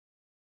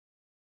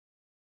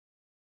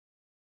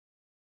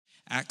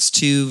Acts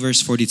 2,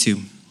 verse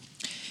 42.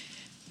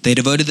 They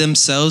devoted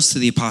themselves to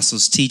the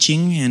apostles'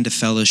 teaching and to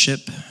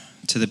fellowship,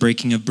 to the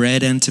breaking of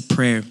bread and to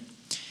prayer.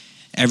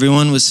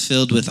 Everyone was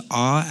filled with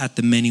awe at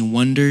the many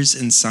wonders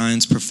and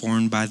signs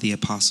performed by the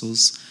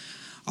apostles.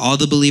 All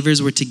the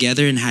believers were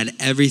together and had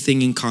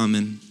everything in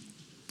common.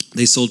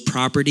 They sold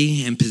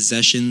property and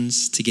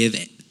possessions to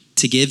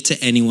give to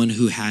anyone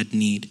who had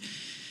need.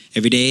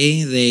 Every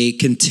day they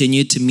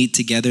continued to meet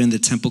together in the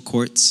temple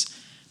courts.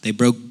 They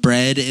broke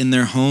bread in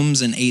their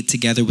homes and ate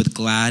together with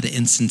glad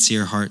and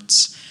sincere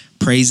hearts,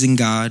 praising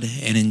God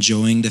and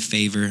enjoying the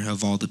favor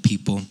of all the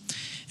people.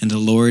 And the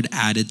Lord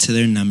added to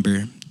their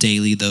number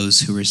daily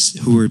those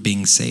who were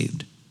being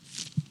saved.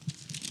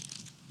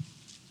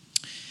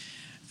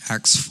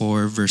 Acts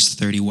 4, verse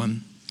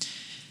 31.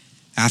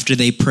 After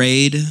they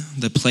prayed,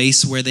 the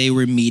place where they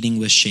were meeting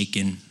was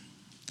shaken,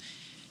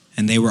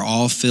 and they were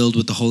all filled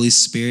with the Holy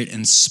Spirit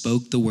and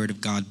spoke the word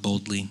of God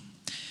boldly.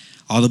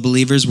 All the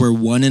believers were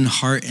one in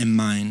heart and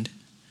mind.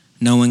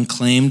 No one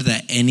claimed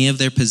that any of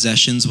their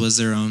possessions was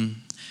their own,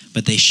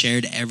 but they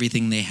shared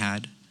everything they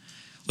had.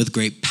 With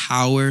great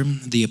power,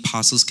 the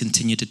apostles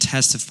continued to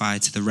testify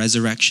to the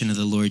resurrection of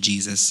the Lord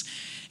Jesus,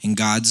 and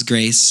God's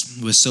grace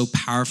was so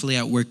powerfully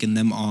at work in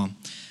them all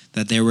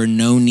that there were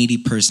no needy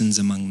persons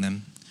among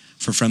them.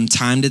 For from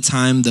time to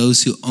time,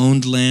 those who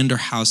owned land or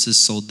houses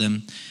sold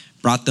them,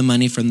 brought the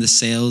money from the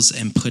sales,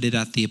 and put it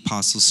at the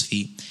apostles'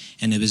 feet,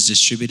 and it was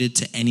distributed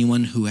to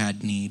anyone who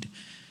had need.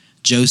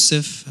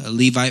 Joseph, a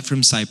Levite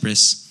from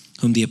Cyprus,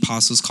 whom the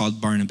apostles called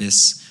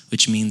Barnabas,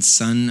 which means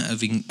son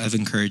of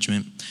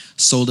encouragement,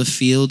 sold a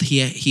field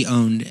he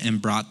owned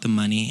and brought the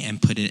money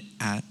and put it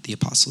at the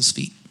apostles'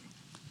 feet.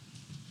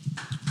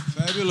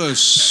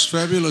 Fabulous,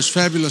 fabulous,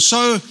 fabulous.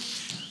 So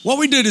what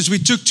we did is we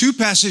took two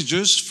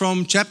passages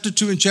from chapter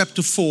 2 and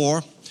chapter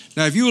 4.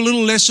 Now, if you're a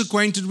little less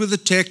acquainted with the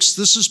text,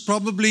 this is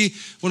probably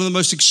one of the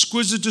most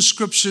exquisite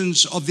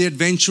descriptions of the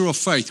adventure of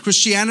faith.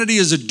 Christianity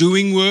is a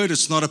doing word.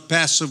 It's not a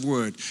passive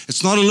word.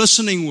 It's not a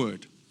listening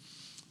word.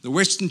 The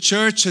Western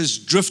church has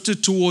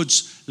drifted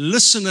towards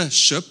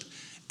listenership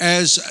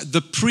as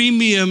the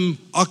premium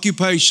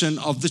occupation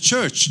of the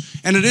church,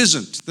 and it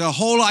isn't. The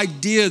whole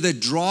idea that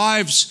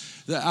drives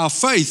our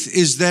faith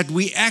is that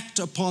we act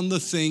upon the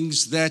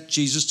things that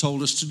Jesus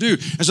told us to do.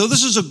 And so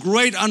this is a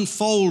great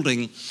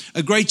unfolding,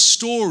 a great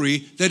story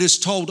that is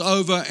told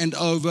over and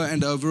over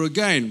and over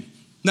again.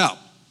 Now,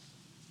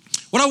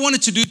 what I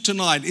wanted to do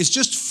tonight is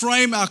just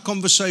frame our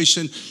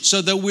conversation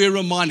so that we're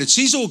reminded.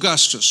 Caesar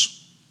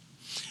Augustus,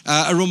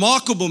 a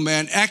remarkable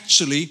man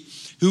actually,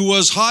 who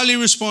was highly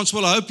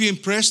responsible. I hope you're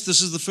impressed.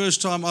 This is the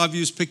first time I've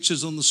used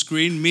pictures on the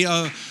screen.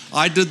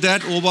 I did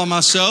that all by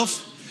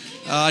myself.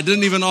 I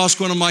didn't even ask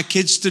one of my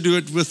kids to do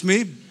it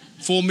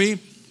for me.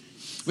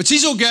 But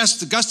Caesar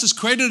Augustus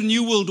created a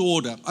new world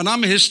order. And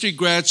I'm a history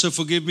grad, so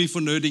forgive me for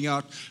nerding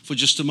out for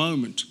just a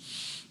moment.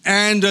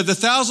 And the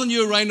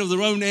 1,000-year reign of the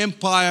Roman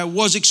Empire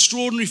was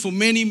extraordinary for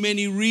many,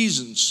 many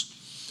reasons.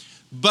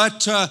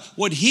 But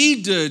what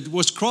he did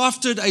was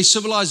crafted a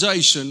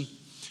civilization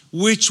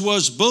which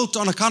was built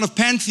on a kind of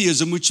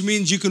pantheism, which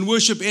means you can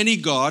worship any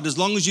god as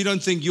long as you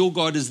don't think your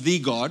God is the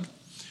God,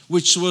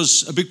 which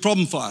was a big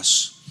problem for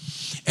us.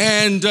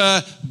 And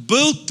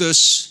built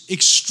this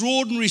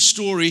extraordinary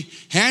story,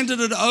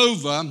 handed it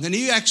over, and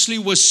he actually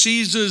was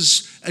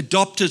Caesar's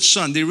adopted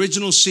son, the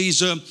original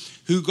Caesar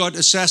who got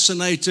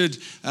assassinated.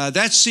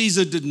 That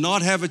Caesar did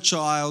not have a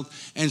child,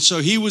 and so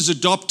he was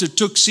adopted,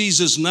 took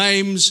Caesar's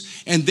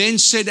names, and then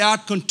set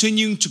out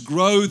continuing to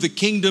grow the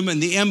kingdom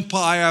and the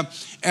empire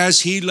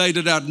as he laid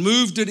it out,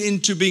 moved it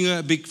into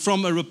being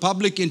from a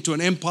republic into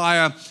an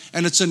empire,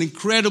 and it's an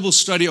incredible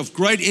study of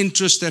great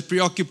interest that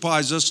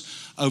preoccupies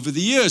us over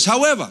the years.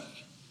 However,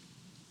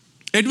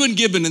 Edwin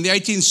Gibbon in the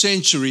 18th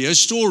century, a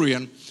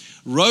historian,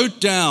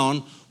 wrote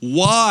down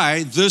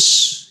why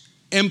this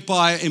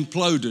empire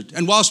imploded.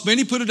 And whilst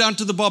many put it down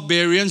to the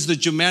barbarians, the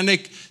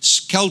Germanic,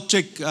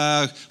 Celtic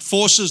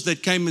forces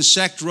that came and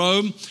sacked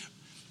Rome,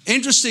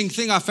 interesting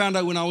thing I found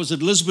out when I was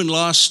at Lisbon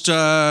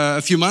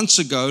a few months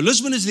ago,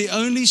 Lisbon is the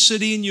only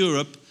city in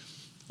Europe,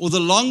 or the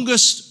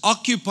longest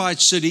occupied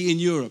city in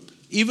Europe.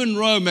 Even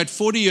Rome had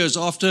 40 years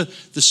after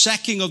the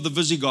sacking of the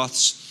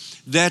Visigoths,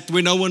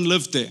 where no one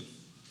lived there.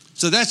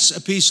 So that's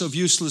a piece of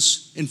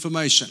useless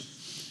information.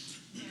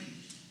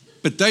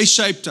 But they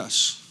shaped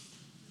us.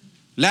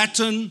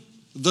 Latin,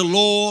 the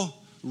law,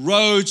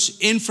 roads,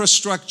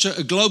 infrastructure,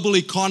 a global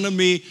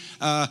economy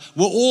were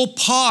all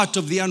part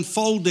of the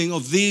unfolding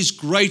of these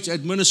great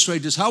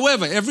administrators.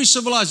 However, every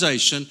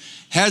civilization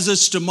has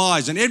its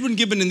demise. And Edwin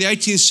Gibbon in the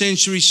 18th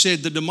century said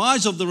the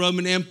demise of the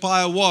Roman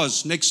Empire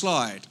was, next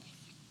slide.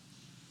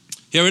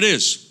 Here it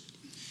is.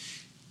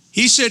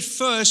 He said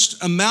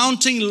first, a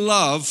mounting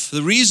love,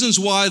 the reasons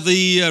why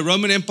the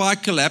Roman Empire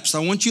collapsed. I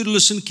want you to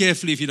listen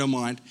carefully if you don't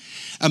mind.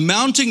 A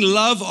mounting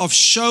love of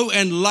show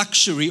and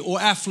luxury or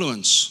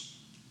affluence.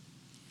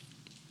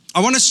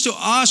 I want us to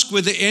ask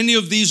whether any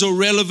of these are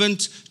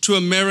relevant to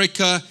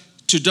America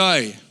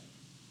today.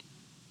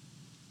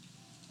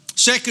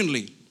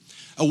 Secondly,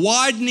 a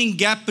widening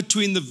gap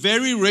between the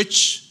very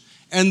rich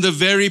and the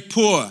very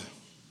poor.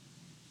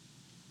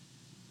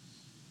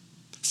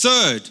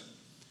 Third,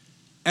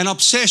 an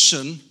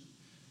obsession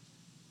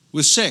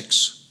with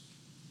sex.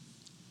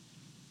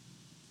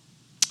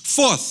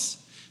 Fourth,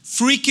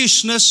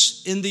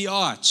 freakishness in the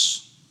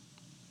arts,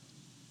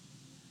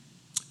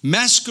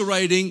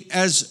 masquerading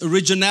as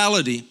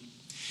originality,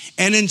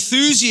 and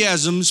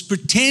enthusiasms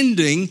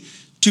pretending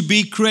to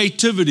be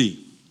creativity.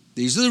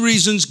 These are the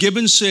reasons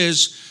Gibbon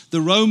says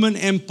the Roman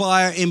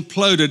Empire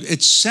imploded.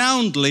 It's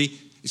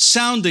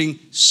sounding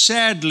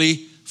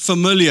sadly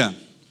familiar.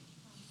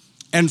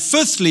 And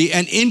fifthly,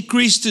 an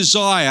increased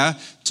desire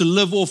to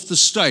live off the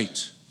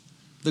state.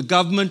 The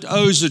government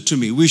owes it to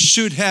me. We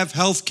should have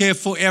health care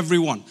for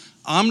everyone.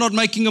 I'm not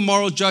making a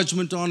moral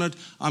judgment on it.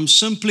 I'm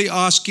simply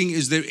asking,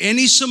 is there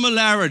any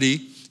similarity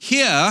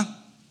here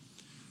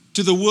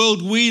to the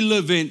world we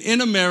live in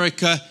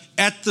America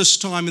at this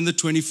time in the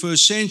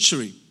 21st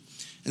century?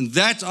 And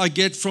that I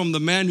get from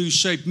the man who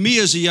shaped me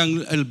as a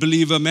young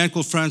believer, a man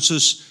called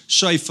Francis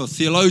Schaeffer,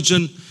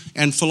 theologian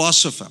and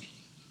philosopher.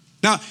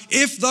 Now,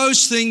 if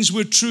those things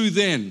were true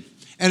then,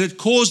 and it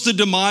caused the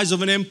demise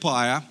of an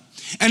empire,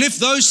 and if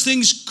those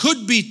things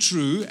could be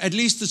true, at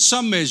least at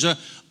some measure,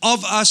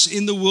 of us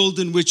in the world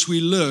in which we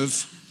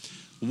live,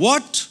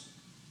 what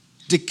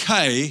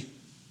decay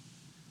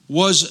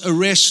was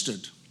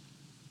arrested?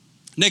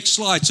 Next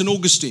slide, St.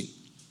 Augustine.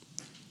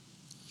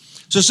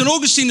 So St.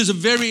 Augustine is a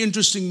very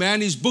interesting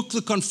man. His book,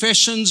 The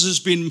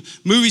Confessions,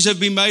 movies have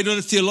been made on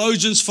it.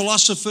 Theologians,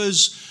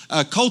 philosophers,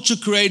 culture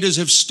creators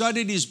have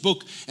studied his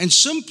book. And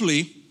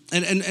simply,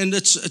 and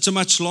it's a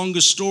much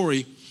longer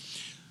story,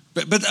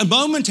 but a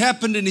moment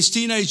happened in his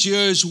teenage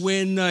years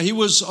when he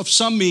was of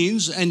some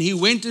means, and he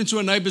went into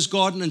a neighbor's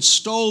garden and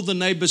stole the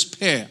neighbor's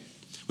pear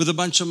with a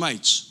bunch of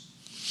mates.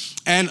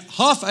 And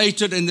half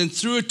ate it and then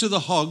threw it to the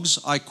hogs,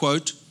 I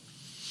quote.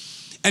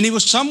 And he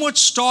was somewhat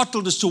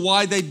startled as to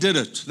why they did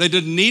it. They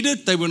didn't need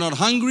it. They were not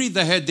hungry.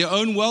 They had their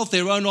own wealth,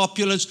 their own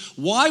opulence.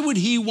 Why would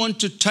he want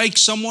to take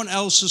someone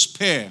else's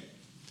pear?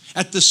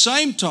 At the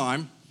same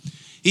time,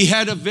 he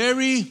had a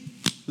very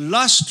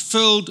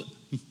lust-filled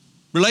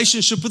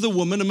relationship with a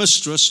woman, a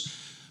mistress,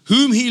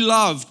 whom he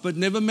loved but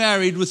never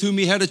married, with whom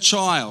he had a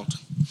child.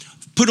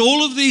 Put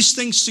all of these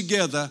things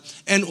together,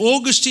 and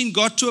Augustine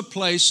got to a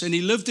place, and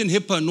he lived in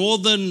Hippo,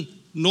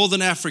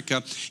 Northern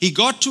Africa. He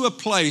got to a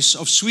place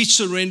of sweet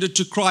surrender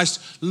to Christ,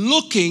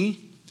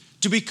 looking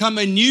to become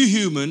a new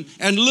human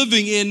and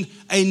living in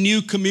a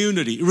new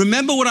community.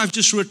 Remember what I've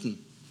just written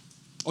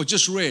or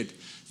just read.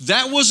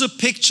 That was a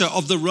picture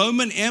of the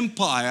Roman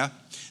Empire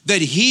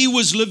that he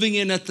was living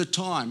in at the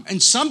time.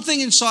 And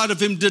something inside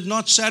of him did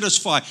not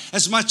satisfy.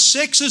 As much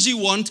sex as he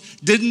wanted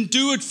didn't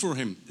do it for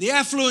him. The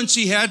affluence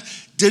he had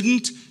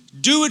didn't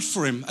do it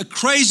for him. A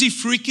crazy,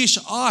 freakish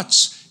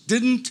arts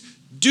didn't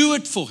do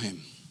it for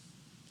him.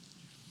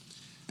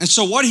 And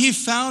so what he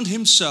found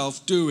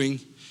himself doing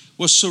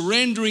was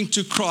surrendering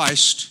to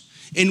Christ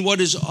in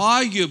what is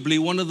arguably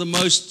one of the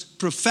most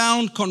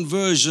profound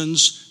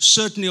conversions,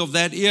 certainly of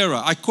that era.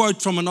 I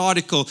quote from an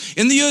article.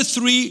 In the year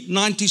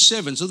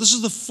 397, so this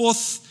is the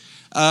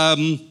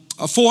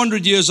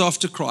 400 years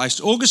after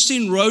Christ,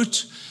 Augustine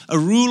wrote a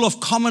rule of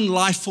common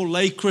life for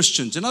lay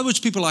Christians. In other words,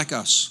 people like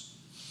us.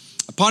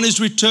 Upon his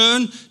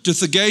return to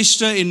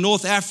Thagaste in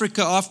North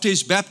Africa after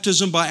his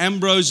baptism by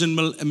Ambrose in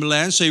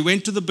Milan, so he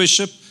went to the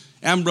bishop,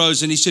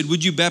 Ambrose, and he said,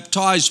 "Would you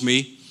baptize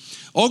me?"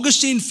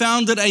 Augustine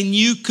founded a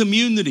new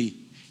community.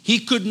 He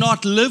could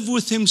not live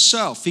with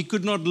himself. He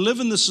could not live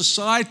in the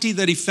society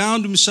that he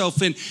found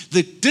himself in.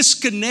 The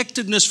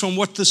disconnectedness from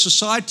what the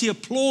society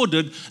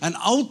applauded and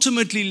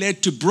ultimately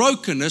led to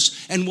brokenness,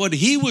 and what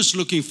he was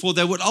looking for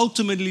that would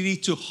ultimately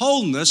lead to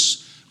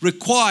wholeness,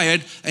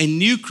 required a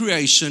new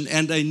creation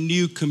and a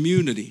new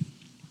community.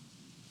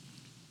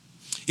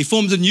 He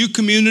formed a new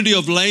community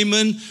of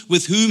laymen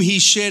with whom he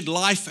shared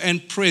life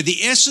and prayer.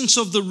 The essence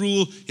of the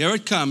rule, here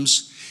it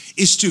comes,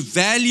 is to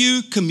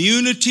value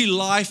community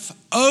life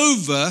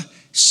over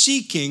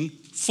seeking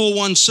for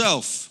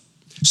oneself.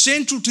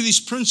 Central to these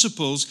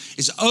principles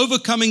is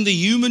overcoming the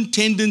human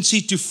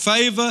tendency to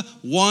favor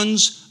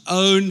one's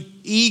own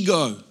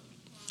ego.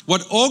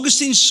 What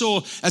Augustine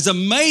saw as a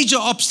major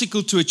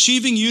obstacle to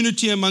achieving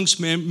unity amongst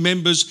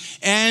members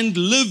and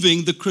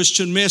living the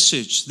Christian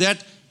message,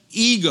 that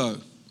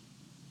ego.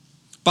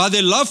 By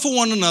their love for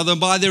one another,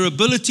 by their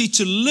ability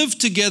to live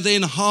together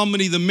in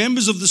harmony, the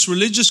members of this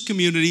religious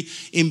community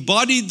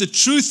embodied the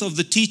truth of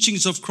the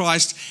teachings of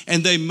Christ,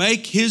 and they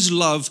make his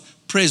love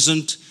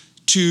present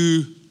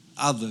to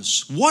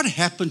others. What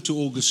happened to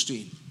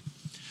Augustine?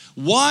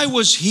 Why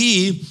was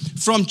he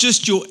from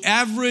just your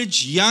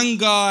average young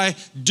guy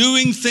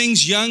doing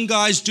things young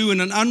guys do in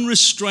an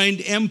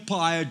unrestrained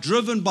empire,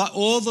 driven by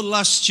all the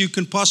lusts you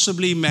can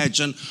possibly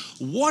imagine?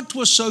 What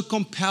was so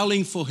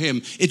compelling for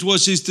him? It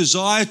was his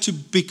desire to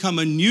become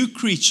a new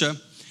creature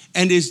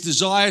and his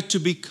desire to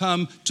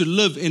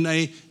live in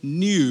a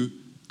new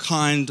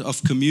kind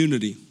of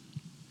community.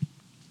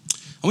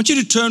 I want you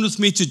to turn with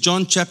me to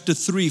John chapter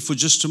 3 for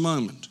just a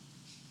moment.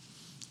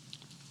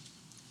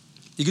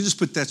 You can just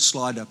put that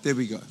slide up. There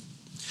we go.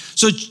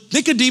 So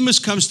Nicodemus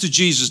comes to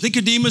Jesus.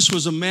 Nicodemus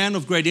was a man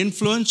of great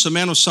influence, a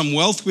man of some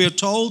wealth, we are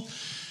told.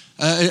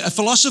 a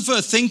philosopher,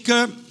 a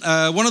thinker,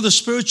 one of the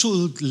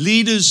spiritual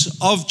leaders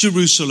of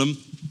Jerusalem.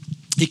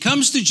 He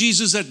comes to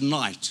Jesus at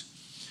night.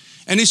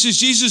 And he says,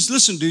 Jesus,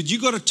 listen, dude, you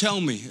got to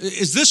tell me,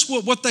 is this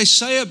what they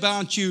say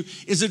about you?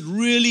 Is it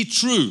really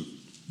true?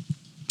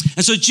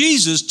 And so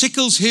Jesus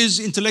tickles his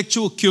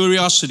intellectual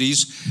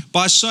curiosities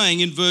by saying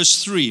in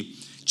verse 3,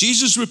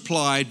 Jesus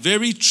replied,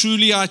 very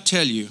truly I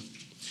tell you,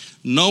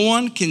 no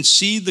one can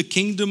see the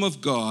kingdom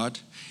of God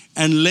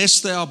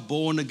unless they are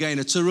born again.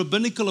 It's a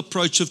rabbinical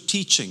approach of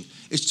teaching.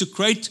 It's to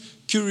create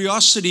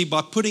curiosity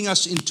by putting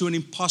us into an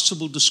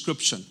impossible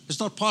description. It's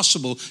not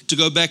possible to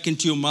go back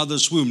into your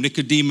mother's womb.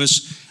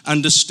 Nicodemus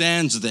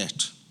understands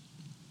that.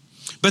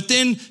 But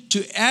then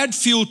to add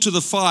fuel to the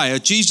fire,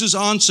 Jesus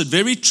answered,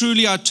 very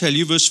truly I tell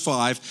you, verse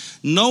 5,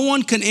 no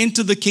one can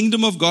enter the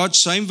kingdom of God,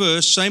 same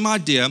verse, same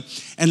idea,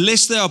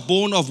 unless they are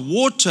born of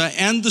water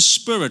and the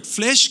Spirit.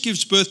 Flesh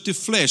gives birth to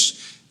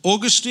flesh.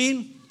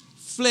 Augustine,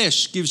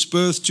 flesh gives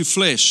birth to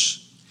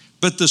flesh,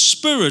 but the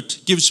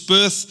Spirit gives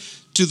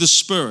birth to the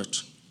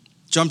Spirit.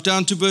 Jump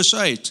down to verse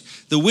 8.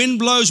 The wind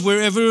blows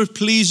wherever it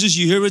pleases.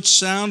 You hear its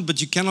sound,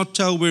 but you cannot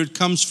tell where it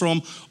comes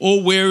from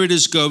or where it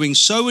is going.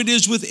 So it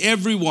is with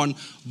everyone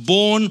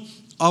born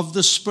of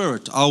the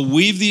Spirit. I'll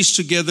weave these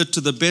together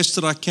to the best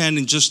that I can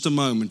in just a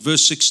moment.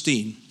 Verse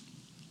 16.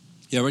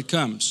 Here it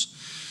comes.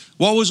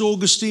 What was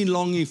Augustine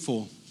longing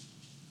for?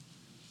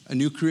 A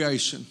new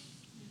creation.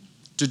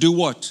 To do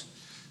what?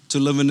 To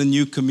live in a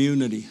new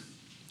community.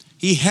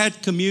 He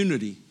had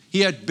community. He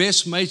had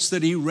best mates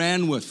that he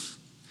ran with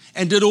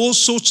and did all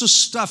sorts of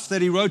stuff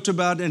that he wrote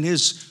about in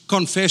his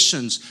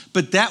confessions.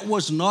 But that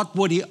was not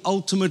what he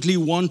ultimately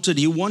wanted.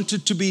 He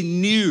wanted to be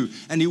new,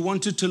 and he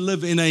wanted to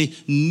live in a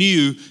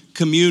new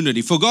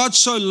community. For God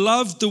so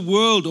loved the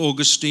world,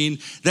 Augustine,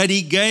 that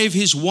he gave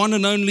his one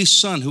and only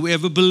Son.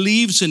 Whoever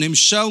believes in him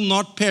shall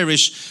not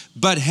perish,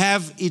 but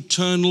have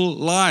eternal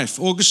life.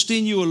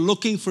 Augustine, you are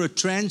looking for a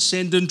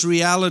transcendent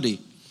reality.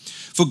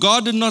 For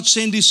God did not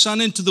send his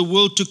Son into the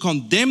world to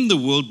condemn the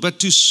world, but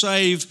to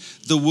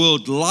save the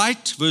world.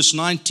 Light, verse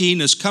 19,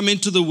 has come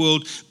into the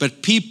world,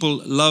 but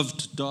people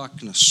loved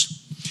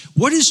darkness.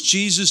 What is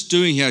Jesus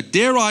doing here?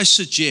 Dare I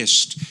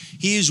suggest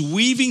he is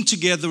weaving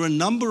together a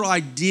number of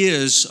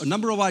ideas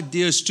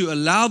to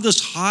allow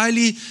this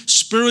highly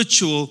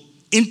spiritual,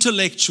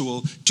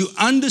 intellectual to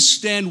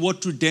understand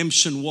what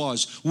redemption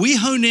was. We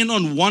hone in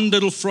on one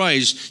little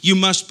phrase, you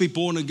must be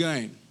born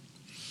again.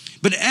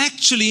 But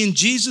actually, in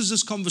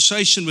Jesus'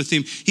 conversation with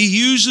him, he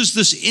uses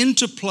this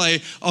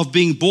interplay of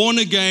being born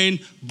again,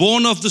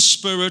 born of the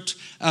Spirit.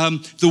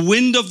 The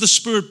wind of the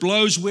Spirit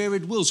blows where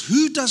it wills.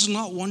 Who does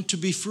not want to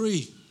be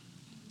free?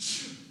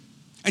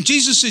 And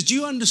Jesus says, do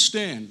you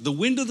understand? The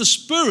wind of the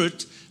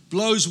Spirit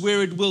blows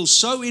where it wills.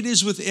 So it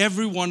is with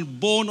everyone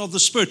born of the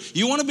Spirit.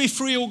 You want to be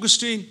free,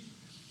 Augustine?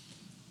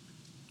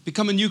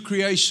 Become a new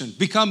creation.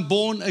 Become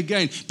born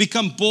again.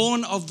 Become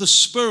born of the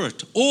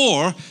Spirit.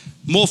 Or,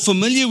 more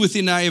familiar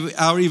within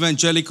our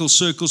evangelical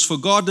circles, for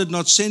God did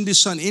not send his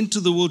Son into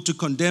the world to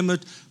condemn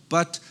it,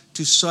 but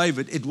to save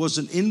it. It was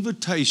an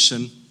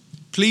invitation,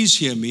 please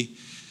hear me,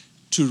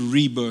 to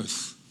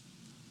rebirth.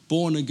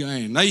 Born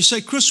again. Now you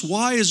say, Chris,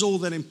 why is all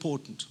that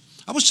important?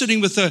 I was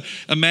sitting with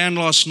a man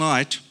last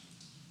night,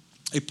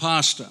 a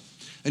pastor,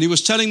 and he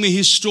was telling me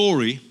his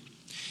story,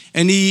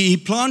 and he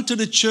planted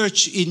a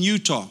church in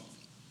Utah.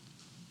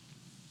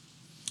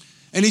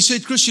 And he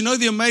said, Chris, you know,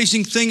 the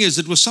amazing thing is,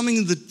 it was something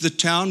in the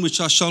town, which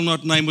I shall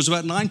not name, was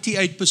about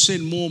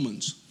 98%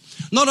 Mormons.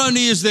 Not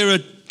only is there a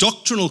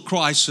doctrinal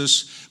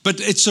crisis, but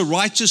it's a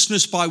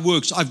righteousness by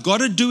works. I've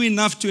got to do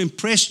enough to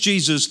impress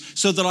Jesus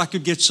so that I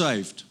could get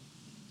saved.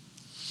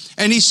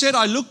 And he said,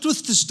 I looked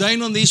with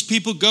disdain on these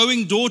people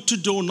going door to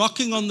door,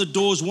 knocking on the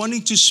doors,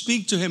 wanting to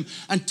speak to him,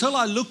 until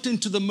I looked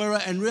into the mirror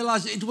and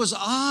realized it was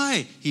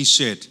I, he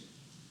said,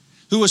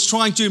 who was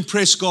trying to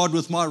impress God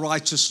with my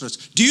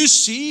righteousness. Do you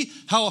see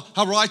how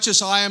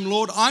righteous I am,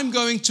 Lord? I'm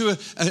going to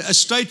a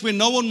state where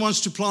no one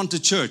wants to plant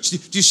a church.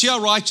 Do you see how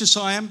righteous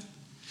I am?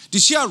 Do you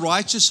see how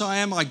righteous I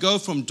am? I go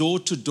from door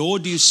to door.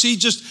 Do you see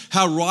just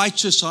how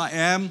righteous I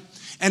am?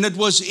 And it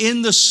was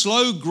in the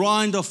slow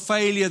grind of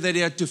failure that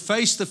he had to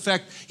face the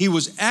fact he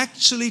was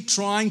actually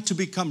trying to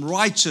become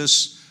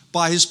righteous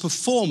by his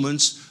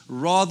performance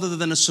rather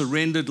than a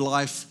surrendered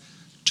life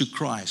to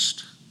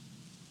Christ.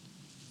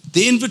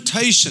 The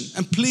invitation,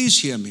 and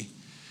please hear me,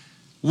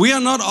 we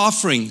are not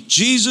offering,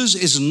 Jesus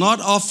is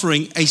not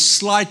offering a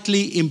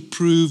slightly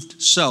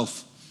improved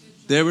self.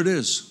 There it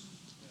is.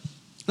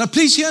 Now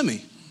please hear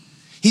me.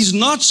 He's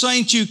not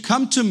saying to you,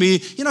 come to me,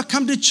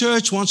 come to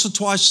church once or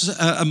twice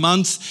a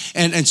month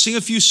and sing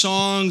a few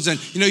songs, and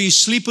you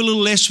sleep a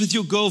little less with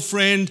your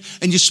girlfriend,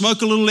 and you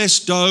smoke a little less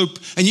dope,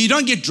 and you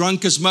don't get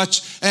drunk as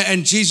much,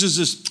 and Jesus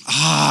is,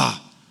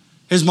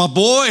 here's my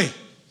boy.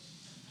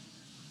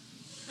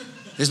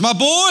 Here's my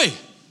boy.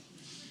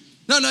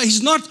 No,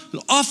 he's not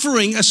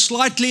offering a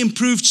slightly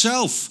improved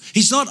self.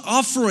 He's not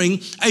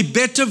offering a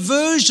better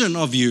version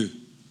of you.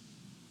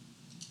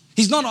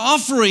 He's not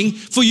offering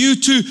for you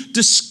to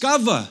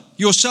discover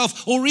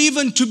yourself or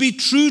even to be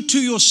true to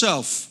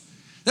yourself.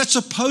 That's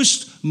a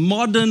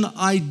modern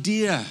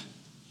idea.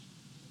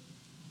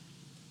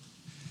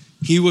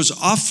 He was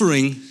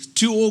offering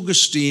to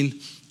Augustine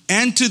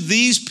and to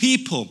these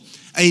people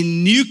a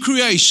new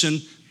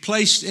creation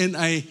placed in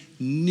a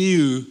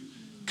new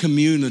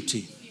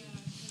community.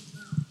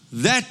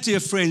 That, dear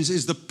friends,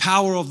 is the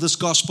power of this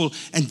gospel,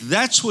 and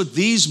that's what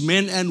these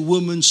men and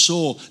women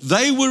saw.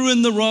 They were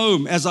in the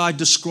Rome, as I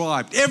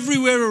described.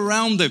 Everywhere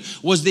around them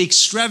was the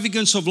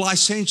extravagance of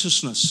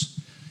licentiousness.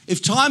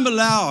 If time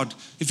allowed,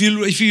 if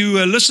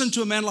you listen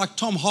to a man like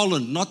Tom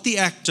Holland, not the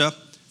actor,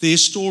 the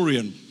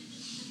historian.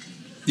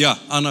 Yeah,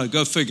 I know,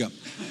 go figure.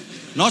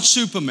 Not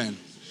Superman.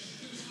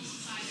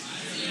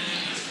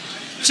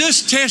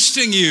 Just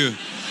testing you.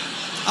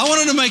 I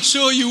wanted to make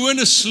sure you weren't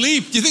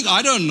asleep. Do you think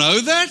I don't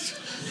know that?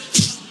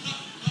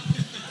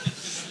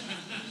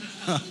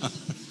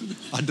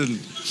 I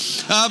didn't.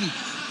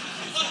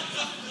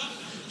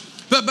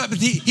 But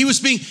he was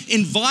being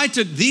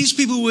invited, these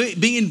people were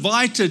being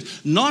invited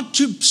not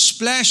to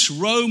splash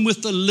Rome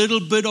with a little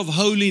bit of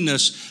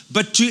holiness,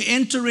 but to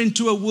enter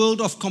into a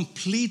world of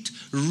complete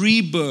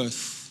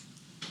rebirth.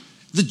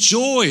 The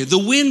joy, the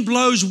wind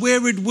blows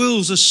where it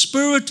wills, a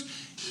spirit,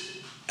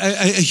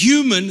 a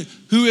human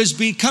who has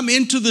come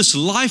into this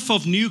life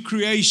of new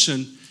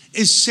creation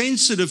is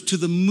sensitive to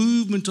the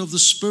movement of the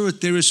Spirit.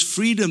 There is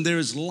freedom, there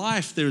is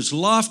life, there is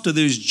laughter,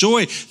 there is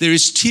joy, there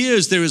is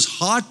tears, there is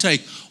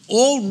heartache,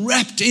 all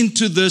wrapped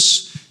into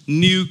this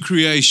new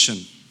creation.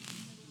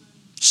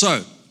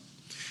 So,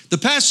 the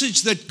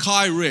passage that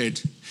Kai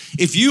read,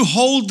 if you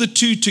hold the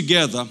two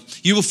together,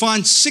 you will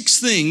find 6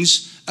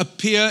 things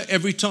appear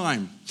every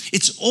time.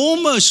 It's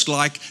almost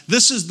like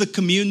this is the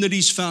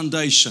community's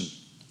foundation.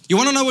 You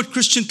want to know what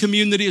Christian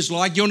community is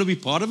like? You want to be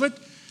part of it?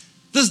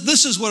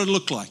 This is what it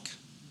looked like.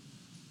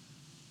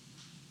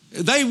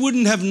 They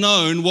wouldn't have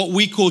known what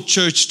we call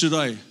church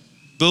today.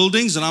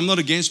 Buildings, and I'm not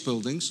against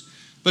buildings,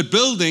 but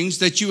buildings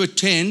that you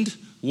attend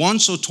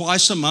once or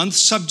twice a month,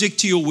 subject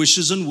to your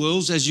wishes and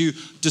wills as you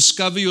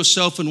discover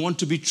yourself and want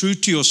to be true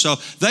to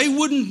yourself. They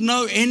wouldn't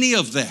know any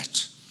of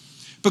that.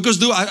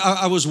 Because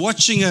I was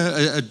watching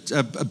a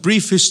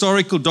brief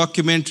historical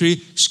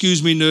documentary,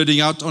 excuse me,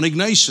 nerding out, on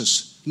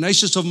Ignatius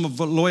of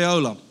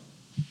Loyola.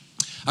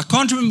 I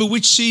can't remember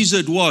which Caesar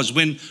it was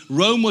when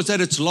Rome was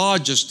at its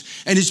largest,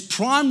 and his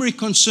primary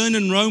concern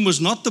in Rome was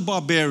not the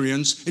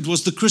barbarians, it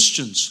was the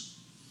Christians.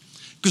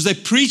 Because they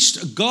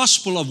preached a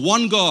gospel of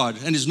one God,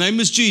 and his name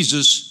is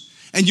Jesus,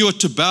 and you are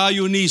to bow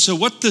your knee. So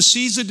what the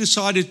Caesar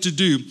decided to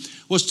do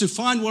was to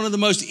find one of the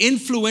most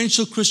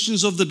influential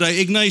Christians of the day,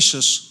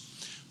 Ignatius,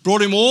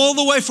 brought him all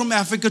the way from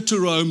Africa to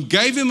Rome,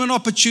 gave him an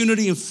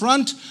opportunity in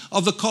front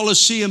of the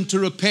Colosseum to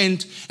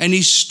repent, and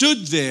he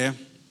stood there.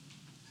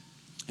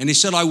 And he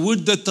said, I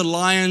would that the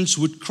lions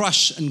would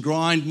crush and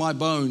grind my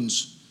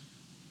bones.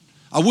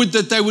 I would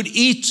that they would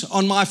eat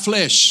on my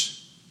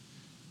flesh.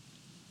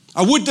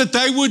 I would that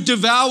they would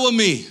devour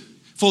me,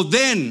 for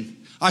then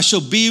I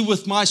shall be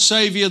with my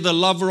Savior, the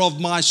lover of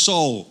my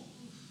soul.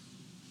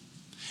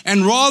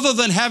 And rather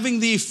than having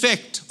the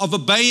effect of a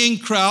baying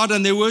crowd,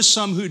 and there were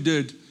some who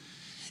did,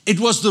 it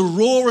was the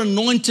raw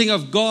anointing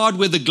of God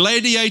where the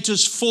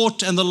gladiators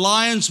fought and the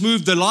lions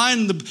moved. The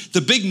lion,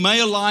 the big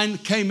male lion,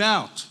 came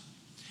out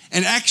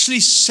and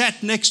actually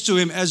sat next to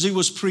him as he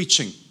was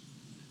preaching.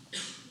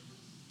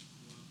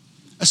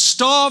 A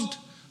starved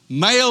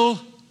male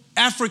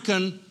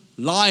African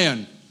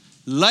lion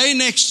lay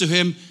next to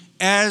him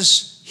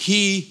as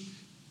he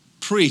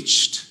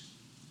preached.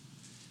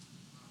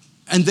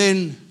 And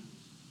then,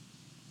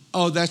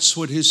 that's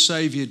what his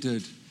Savior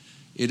did.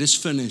 It is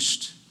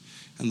finished.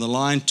 And the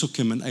lion took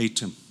him and ate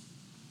him.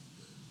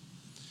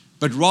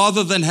 But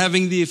rather than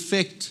having the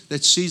effect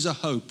that Caesar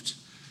hoped,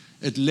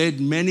 it led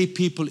many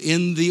people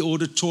in the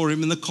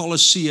auditorium, in the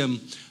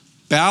Colosseum,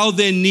 bow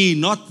their knee,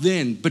 not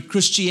then, but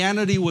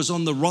Christianity was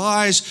on the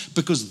rise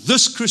because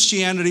this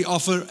Christianity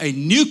offered a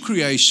new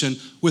creation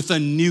with a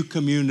new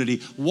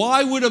community.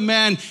 Why would a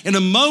man, in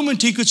a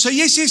moment, he could say,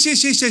 yes,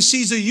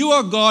 Caesar, you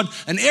are God,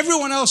 and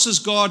everyone else is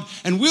God,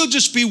 and we'll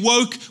just be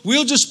woke,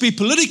 we'll just be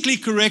politically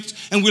correct,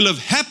 and we'll live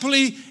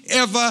happily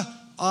ever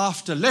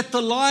after. Let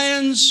the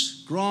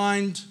lions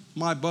grind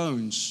my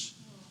bones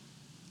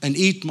and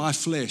eat my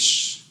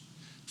flesh.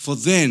 For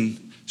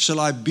then shall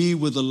I be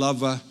with the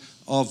lover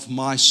of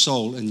my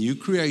soul. A new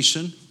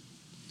creation,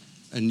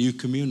 a new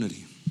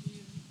community.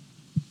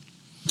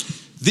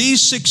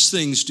 These 6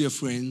 things, dear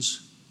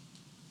friends,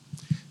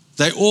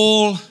 they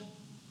all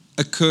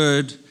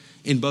occurred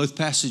in both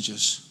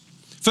passages.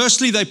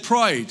 Firstly, they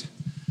prayed.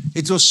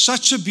 It was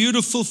such a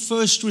beautiful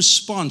first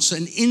response,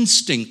 an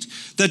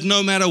instinct that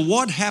no matter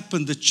what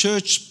happened, the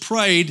church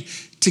prayed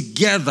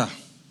together.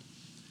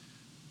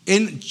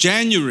 In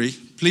January,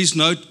 please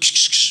note,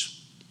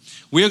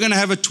 we are going to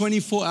have a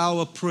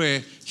 24-hour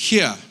prayer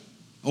here.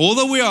 All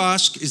that we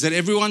ask is that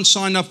everyone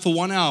sign up for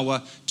 1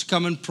 hour to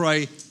come and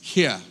pray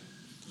here.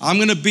 I'm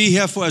going to be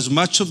here for as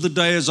much of the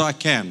day as I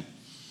can.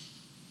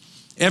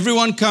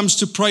 Everyone comes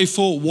to pray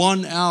for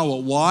 1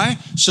 hour. Why?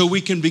 So we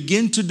can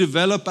begin to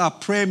develop our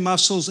prayer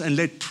muscles and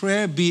let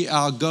prayer be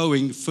our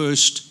going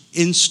first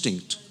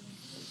instinct.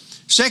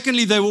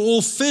 Secondly, they were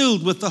all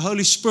filled with the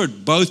Holy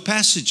Spirit, both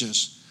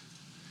passages.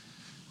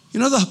 You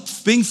know,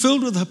 being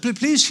filled with the,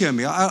 please hear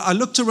me. I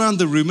looked around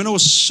the room and it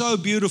was so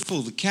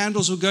beautiful. The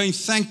candles were going.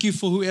 Thank you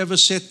for whoever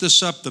set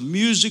this up. The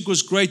music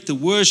was great. The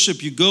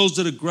worship, you girls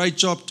did a great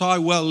job. Ty,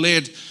 well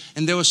led.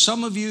 And there were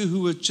some of you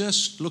who were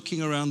just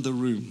looking around the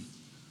room,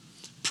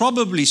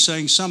 probably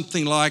saying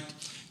something like,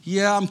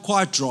 yeah, I'm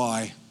quite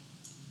dry.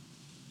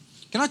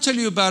 Can I tell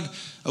you about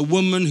a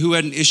woman who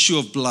had an issue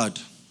of blood?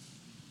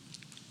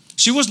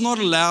 She was not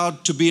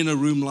allowed to be in a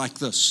room like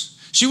this.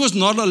 She was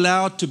not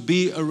allowed to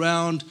be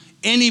around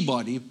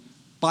anybody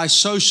by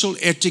social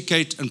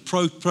etiquette and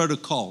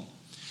protocol.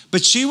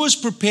 But she was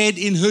prepared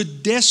in her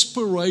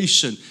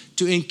desperation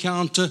to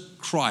encounter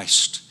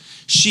Christ.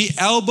 She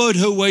elbowed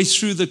her way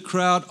through the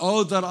crowd,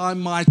 oh, that I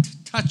might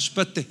touch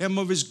but the hem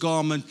of his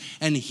garment,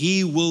 and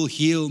he will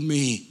heal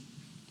me.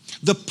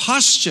 The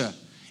posture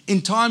in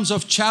times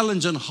of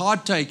challenge and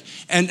heartache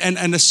and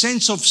a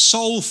sense of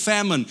soul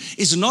famine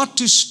is not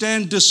to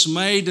stand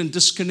dismayed and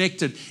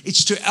disconnected.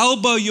 It's to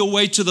elbow your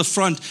way to the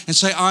front and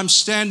say, I'm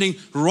standing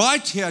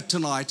right here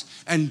tonight,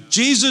 and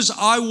Jesus,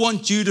 I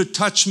want you to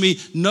touch me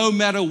no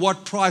matter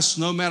what price,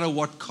 no matter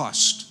what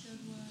cost.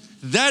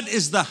 That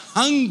is the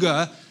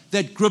hunger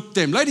that gripped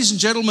them. Ladies and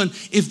gentlemen,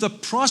 if the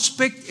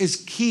prospect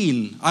is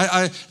keen,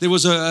 there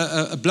was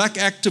a black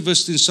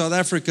activist in South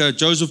Africa,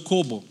 Joseph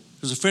Korbel,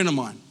 who's a friend of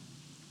mine,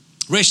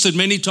 rested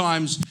many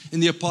times in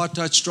the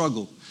apartheid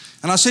struggle.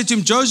 And I said to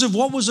him, Joseph,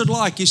 what was it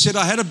like? He said,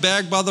 I had a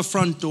bag by the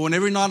front door, and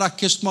every night I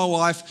kissed my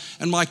wife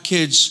and my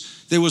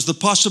kids. There was the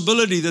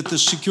possibility that the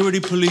security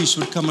police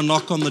would come and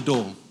knock on the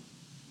door.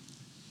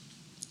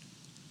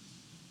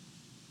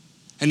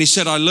 And he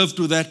said, I lived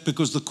with that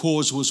because the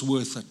cause was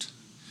worth it.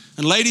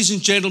 And ladies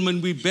and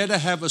gentlemen, we better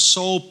have a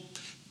soul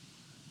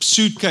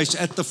suitcase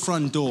at the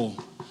front door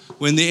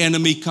when the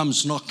enemy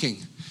comes knocking.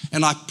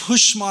 And I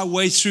push my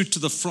way through to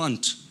the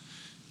front.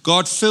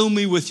 God, fill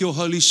me with your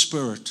Holy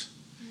Spirit,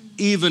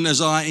 even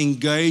as I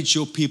engage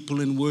your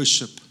people in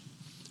worship.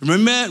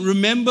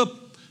 Remember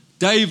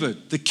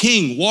David, the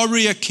king,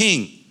 warrior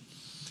king,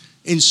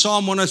 in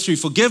Psalm 103.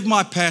 Forgive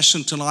my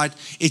passion tonight.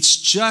 It's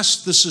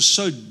just, this is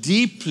so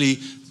deeply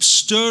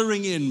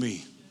stirring in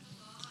me.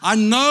 I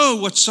know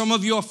what some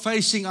of you are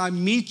facing. I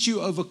meet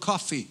you over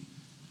coffee.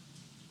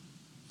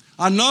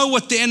 I know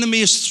what the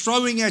enemy is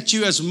throwing at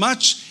you, as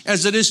much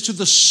as it is to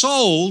the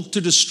soul to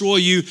destroy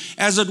you,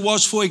 as it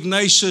was for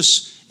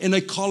Ignatius in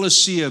a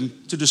Colosseum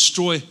to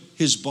destroy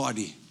his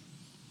body.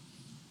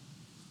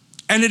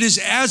 And it is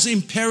as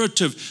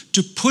imperative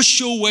to push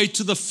your way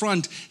to the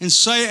front and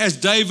say, as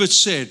David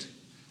said,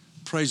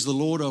 praise the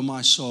Lord, O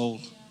my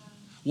soul.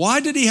 Why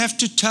did he have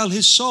to tell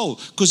his soul?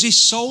 Because his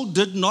soul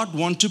did not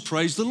want to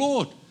praise the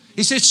Lord.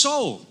 He said,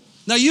 soul,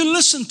 now you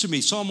listen to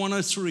me, Psalm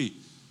 103.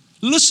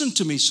 Listen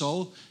to me,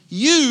 soul.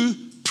 You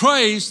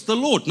praise the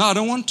Lord. No, I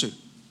don't want to.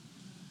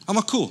 I'm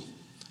not cool.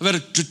 I've had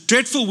a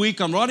dreadful week.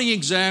 I'm writing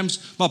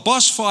exams. My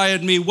boss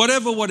fired me,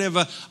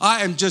 whatever.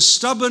 I am just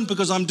stubborn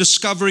because I'm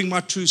discovering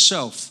my true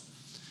self.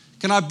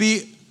 Can I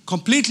be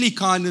completely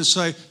kind and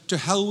say, to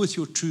hell with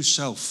your true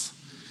self.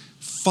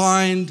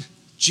 Find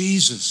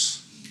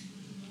Jesus.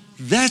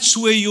 That's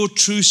where your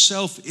true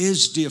self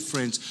is, dear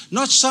friends.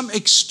 Not some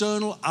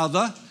external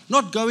other.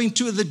 Not going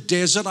to the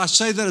desert. I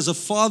say that as a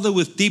father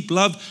with deep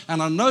love,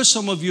 and I know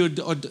some of you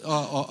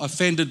are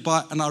offended by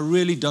it, and I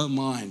really don't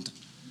mind.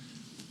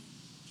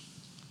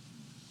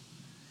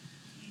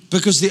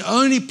 Because the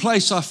only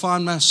place I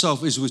find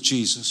myself is with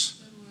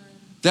Jesus.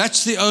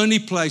 That's the only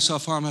place I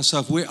find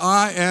myself, where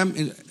I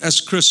am, as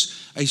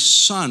Chris, a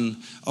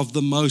son of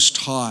the Most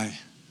High.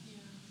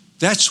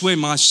 That's where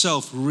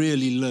myself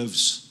really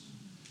lives.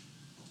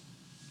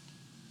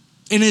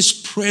 In His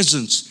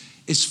presence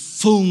is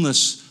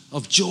fullness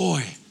of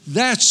joy.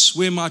 That's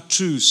where my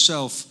true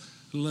self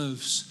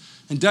lives.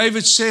 And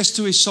David says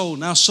to his soul,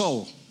 now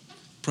soul,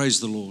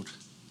 praise the Lord.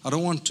 I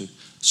don't want to.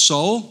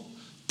 Soul,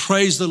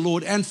 praise the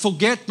Lord, and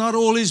forget not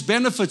all His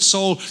benefits,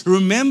 soul.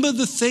 Remember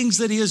the things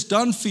that He has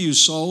done for you,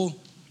 soul.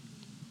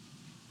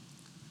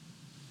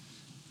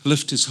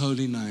 Lift His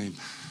holy name.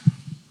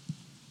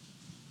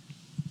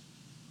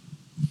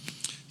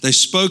 They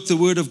spoke the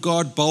word of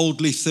God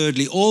boldly.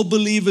 Thirdly, all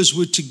believers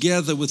were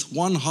together with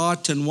one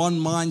heart and one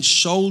mind,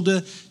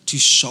 shoulder to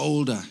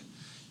shoulder.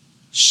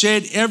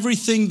 Shared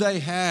everything they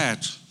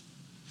had.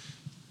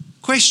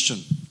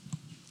 Question.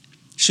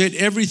 Shared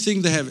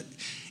everything they have.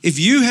 If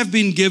you have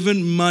been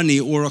given money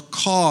or a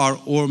car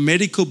or a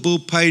medical bill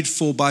paid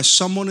for by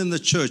someone in the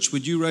church,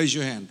 would you raise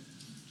your hand?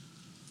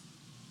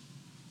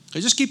 Okay,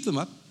 just keep them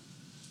up.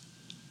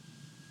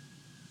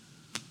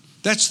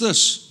 That's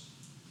this.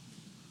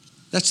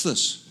 That's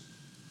this.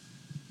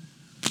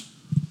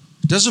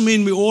 Doesn't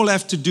mean we all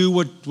have to do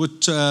what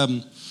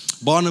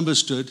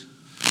Barnabas did.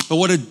 But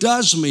what it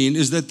does mean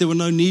is that there were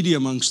no needy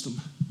amongst them.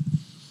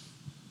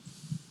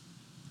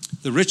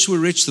 The rich were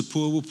rich, the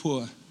poor were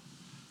poor.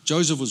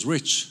 Joseph was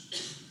rich.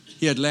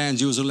 He had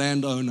lands, he was a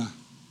landowner.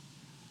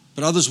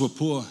 But others were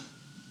poor.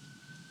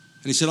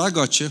 And he said, I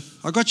got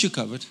you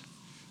covered.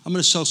 I'm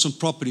going to sell some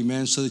property,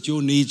 man, so that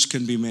your needs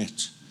can be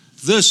met.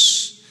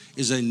 This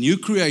is a new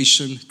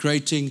creation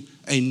creating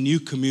a new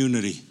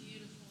community.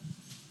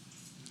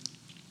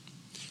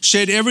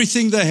 Shared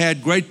everything they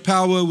had, great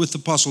power with the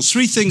apostles.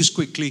 3 things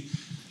quickly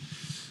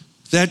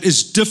that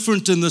is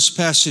different in this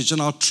passage,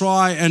 and I'll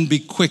try and be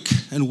quick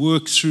and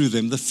work through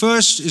them. The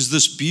first is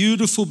this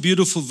beautiful,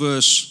 beautiful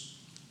verse.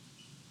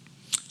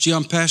 Gee,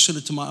 I'm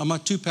passionate am I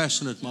too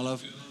passionate, my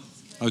love?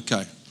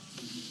 Okay.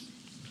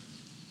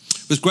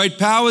 With great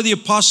power, the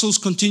apostles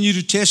continue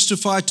to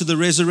testify to the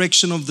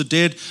resurrection of the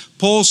dead.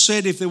 Paul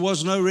said, if there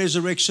was no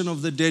resurrection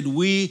of the dead,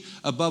 we,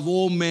 above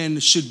all men,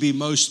 should be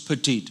most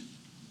pitied.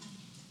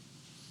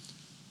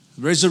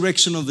 The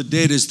resurrection of the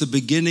dead is the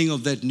beginning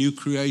of that new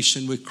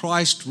creation where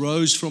Christ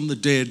rose from the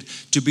dead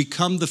to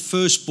become the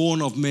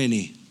firstborn of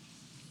many.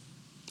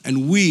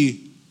 And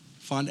we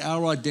find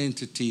our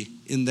identity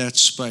in that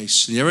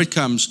space. And here it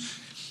comes.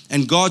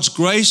 And God's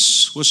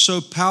grace was so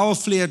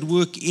powerfully at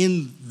work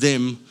in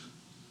them.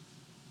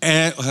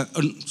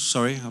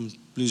 Sorry, I'm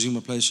losing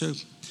my place here.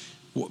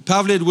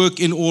 Powerfully at work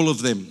in all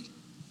of them.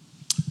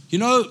 You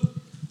know,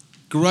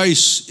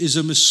 grace is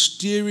a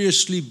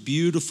mysteriously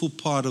beautiful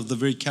part of the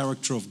very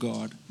character of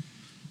God.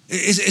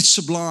 It's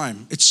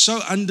sublime. It's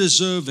so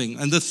undeserving.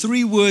 And the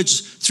 3 words,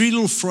 3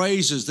 little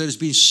phrases that has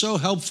been so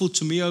helpful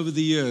to me over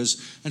the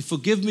years, and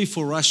forgive me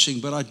for rushing,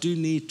 but I do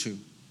need to,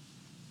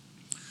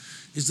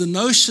 is the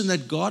notion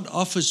that God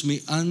offers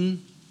me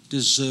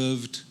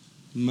undeserved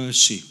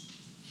mercy.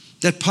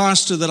 That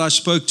pastor that I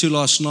spoke to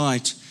last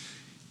night,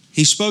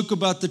 he spoke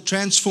about the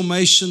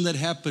transformation that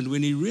happened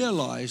when he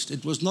realized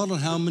it was not on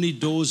how many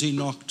doors he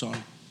knocked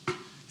on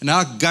and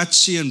how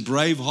gutsy and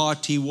brave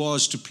heart he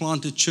was to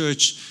plant a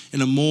church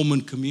in a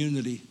Mormon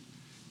community.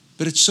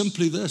 But it's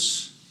simply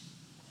this.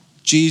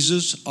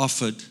 Jesus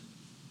offered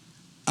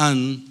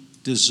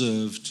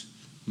undeserved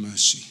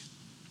mercy.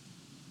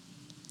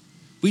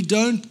 We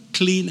don't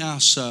clean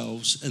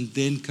ourselves and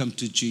then come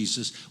to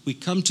Jesus. We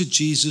come to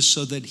Jesus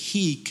so that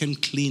He can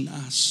clean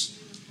us.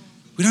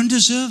 We don't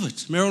deserve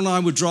it. Meryl and I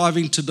were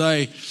driving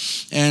today,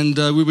 and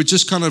we were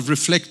just kind of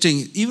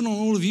reflecting, even on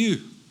all of you,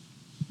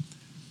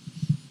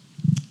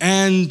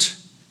 and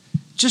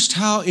just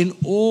how in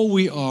awe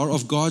we are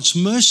of God's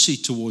mercy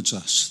towards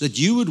us, that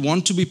you would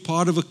want to be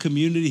part of a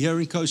community here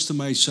in Costa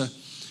Mesa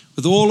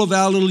with all of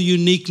our little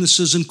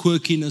uniquenesses and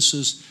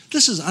quirkinesses.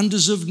 This is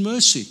undeserved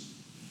mercy.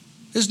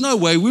 There's no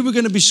way. We were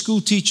going to be school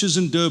teachers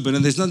in Durban,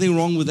 and there's nothing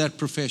wrong with that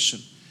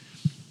profession.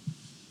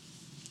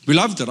 We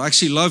loved it. I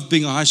actually loved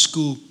being a high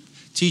school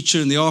teacher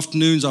in the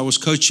afternoons. I was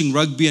coaching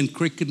rugby and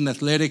cricket and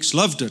athletics.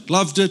 Loved it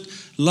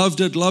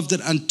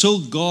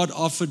until God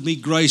offered me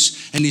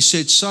grace. And He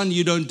said, son,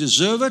 you don't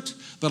deserve it,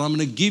 but I'm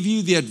going to give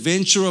you the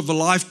adventure of a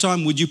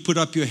lifetime. Would you put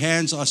up your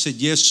hands? I said,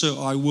 yes, sir,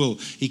 I will.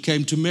 He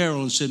came to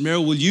Meryl and said,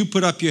 Meryl, will you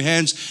put up your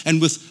hands? And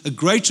with a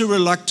greater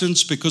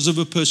reluctance because of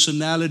her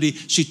personality,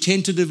 she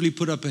tentatively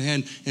put up her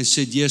hand and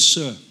said, yes,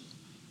 sir.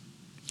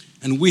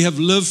 And we have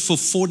lived for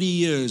 40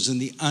 years in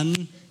the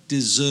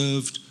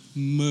undeserved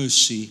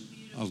mercy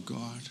of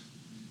God.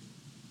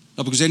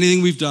 Not because of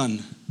anything we've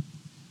done,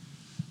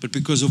 but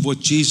because of what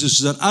Jesus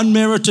has done.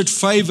 Unmerited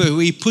favor,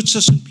 where He puts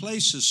us in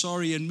places,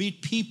 and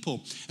meet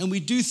people. And we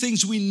do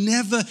things we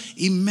never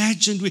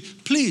imagined.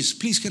 Please,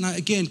 can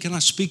I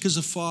speak as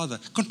a father?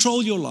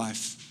 Control your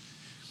life.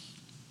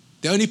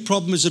 The only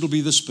problem is it'll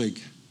be this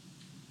big.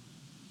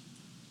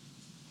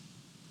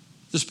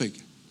 This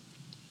big.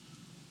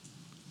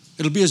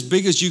 It'll be as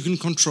big as you can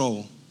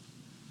control.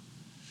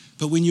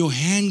 But when your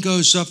hand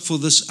goes up for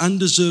this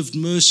undeserved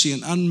mercy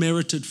and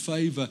unmerited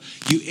favor,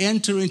 you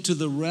enter into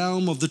the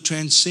realm of the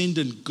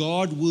transcendent.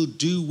 God will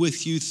do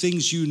with you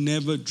things you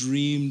never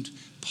dreamed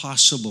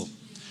possible.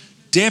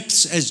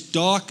 Depths as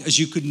dark as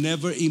you could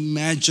never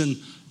imagine.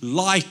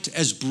 Light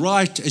as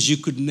bright as you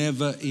could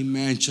never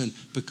imagine.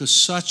 Because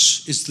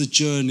such is the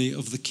journey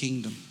of the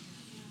kingdom.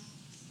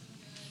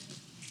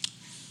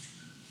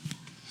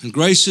 And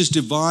grace is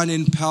divine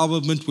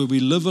empowerment where we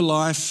live a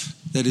life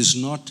that is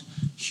not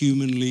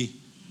humanly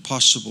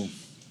possible.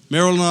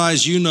 Meryl and I,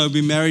 as you know,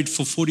 been married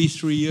for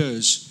 43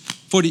 years.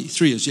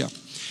 43 years, yeah.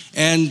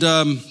 And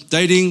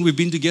dating, we've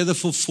been together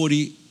for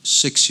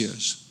 46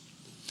 years.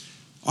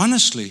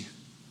 Honestly,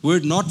 were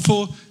it not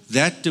for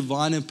that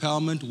divine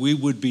empowerment, we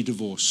would be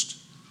divorced.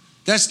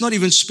 That's not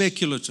even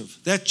speculative.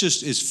 That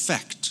just is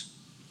fact.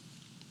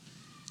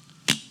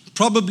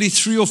 Probably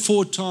 3 or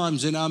 4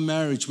 times in our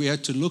marriage, we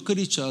had to look at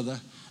each other,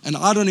 and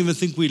I don't even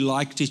think we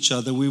liked each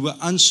other. We were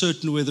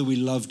uncertain whether we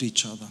loved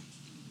each other.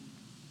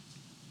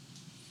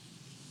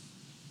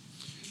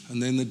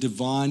 And then the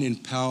divine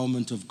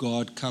empowerment of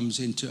God comes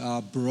into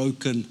our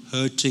broken,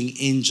 hurting,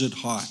 injured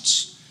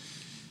hearts.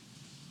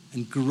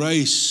 And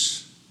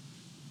grace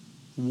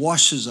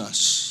washes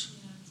us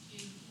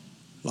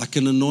like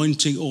an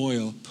anointing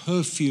oil,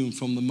 perfume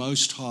from the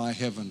Most High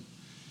heaven.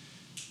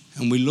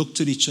 And we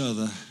looked at each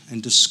other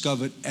and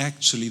discovered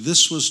actually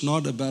this was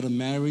not about a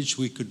marriage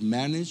we could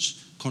manage,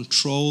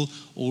 control,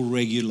 or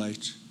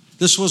regulate.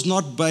 This was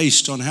not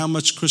based on how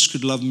much Chris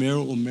could love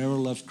Meryl or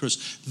Meryl loved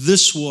Chris.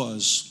 This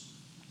was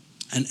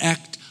an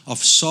act of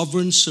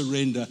sovereign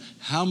surrender,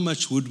 how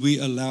much would we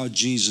allow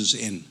Jesus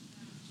in?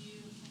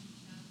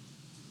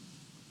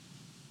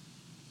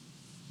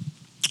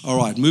 All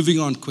right, moving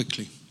on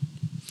quickly.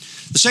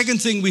 The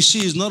second thing we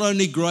see is not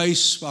only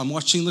grace. I'm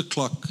watching the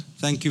clock.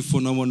 Thank you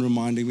for no one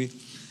reminding me.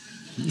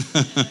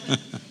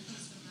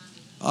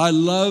 I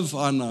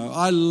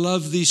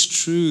love these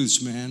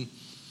truths, man.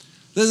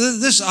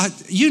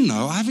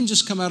 I haven't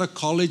just come out of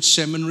college,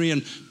 seminary,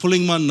 and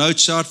pulling my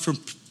notes out from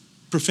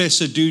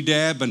Professor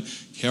Doodab, and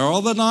here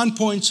are the 9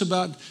 points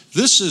about.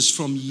 This is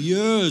from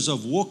years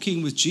of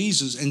walking with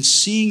Jesus and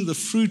seeing the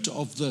fruit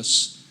of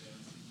this.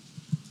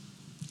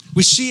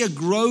 We see a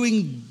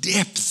growing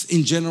depth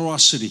in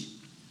generosity.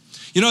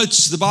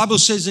 The Bible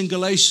says in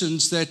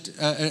Galatians that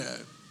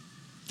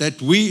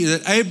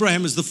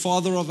Abraham is the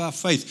father of our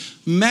faith.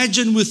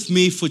 Imagine with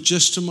me for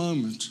just a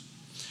moment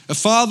a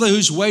father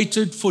who's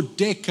waited for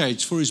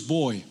decades for his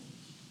boy.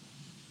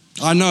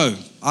 I know,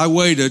 I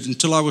waited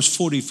until I was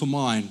 40 for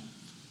mine,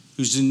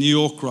 who's in New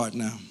York right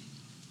now.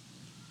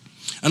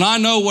 And I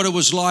know what it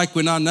was like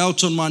when I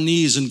knelt on my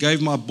knees and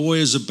gave my boy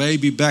as a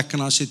baby back,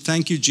 and I said,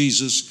 thank you,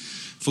 Jesus,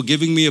 for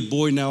giving me a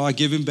boy. Now I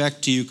give him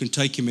back to you. You can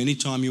take him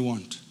anytime you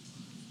want.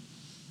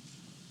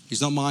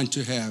 He's not mine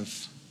to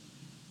have.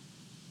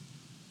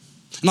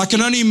 And I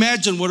can only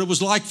imagine what it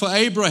was like for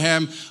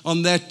Abraham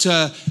on that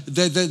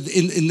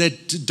in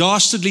that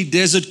dastardly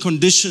desert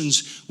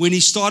conditions when he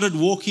started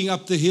walking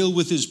up the hill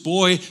with his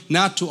boy,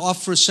 now to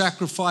offer a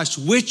sacrifice,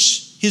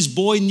 which his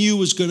boy knew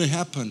was going to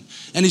happen.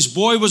 And his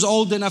boy was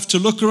old enough to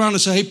look around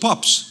and say, hey,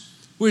 Pops,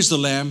 where's the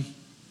lamb?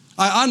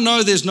 I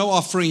know there's no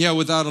offering here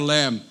without a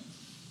lamb.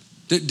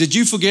 Did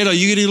you forget? Are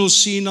you getting a little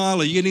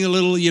senile? Are you getting a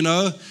little,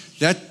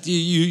 that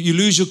you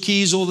lose your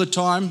keys all the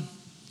time?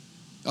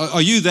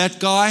 Are you that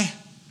guy?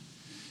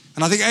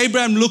 And I think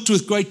Abraham looked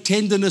with great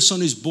tenderness on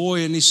his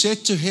boy, and he said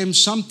to him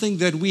something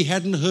that we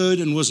hadn't heard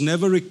and was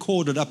never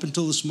recorded up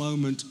until this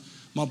moment.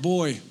 My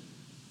boy,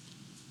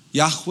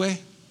 Yahweh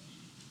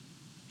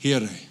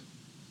Jireh,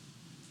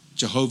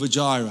 Jehovah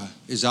Jireh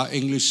is our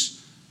English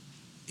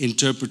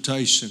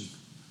interpretation.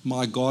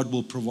 My God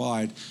will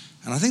provide.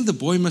 And I think the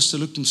boy must have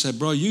looked and said,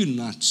 bro, you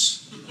nuts.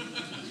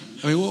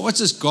 I mean, what's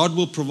this? God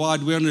will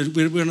provide. We're in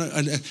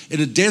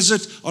a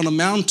desert, on a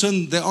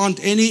mountain. There aren't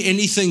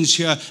any things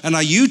here. And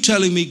are you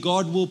telling me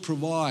God will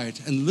provide?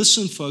 And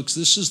listen, folks,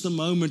 this is the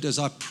moment as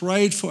I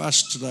prayed for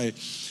us today.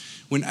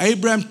 When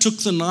Abraham took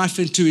the knife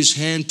into his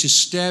hand to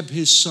stab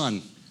his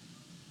son,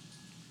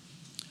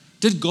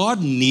 did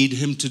God need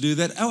him to do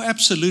that? Oh,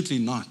 absolutely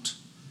not.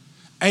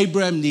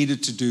 Abraham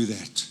needed to do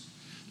that.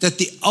 That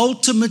the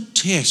ultimate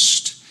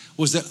test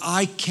was that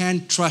I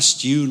can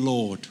trust you,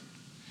 Lord.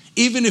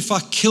 Even if I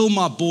kill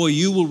my boy,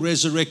 you will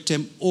resurrect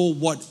him or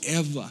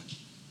whatever.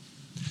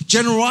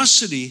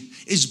 Generosity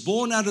is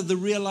born out of the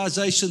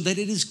realization that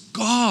it is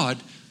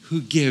God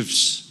who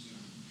gives.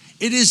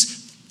 He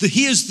is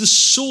the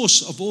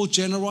source of all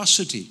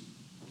generosity.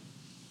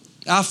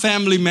 Our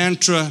family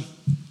mantra,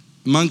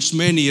 amongst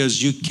many,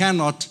 is you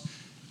cannot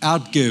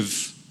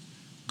outgive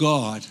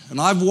God. And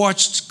I've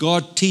watched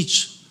God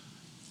teach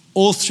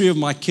all three of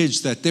my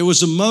kids that. There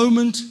was a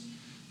moment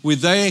where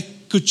they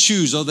could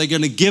choose, are they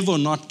going to give or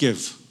not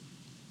give?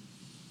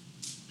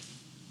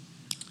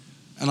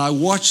 And I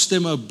watched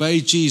them obey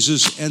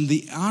Jesus, and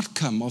the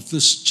outcome of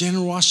this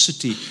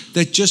generosity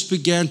that just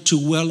began to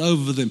well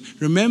over them.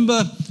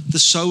 Remember the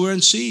sower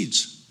and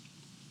seeds.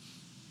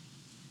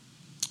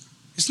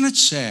 Isn't it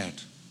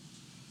sad?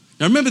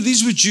 Now remember,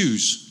 these were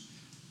Jews.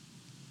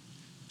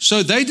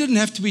 So they didn't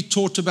have to be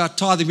taught about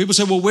tithing. People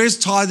say, well, where's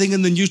tithing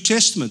in the New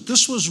Testament?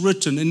 This was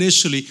written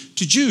initially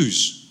to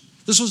Jews.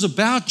 This was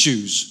about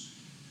Jews.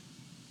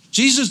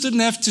 Jesus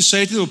didn't have to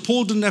say to them, or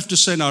Paul didn't have to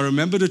say, now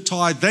remember to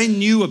tithe. They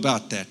knew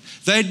about that.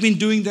 They had been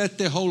doing that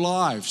their whole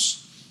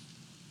lives.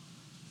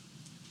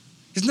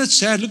 Isn't that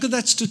sad? Look at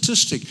that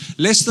statistic.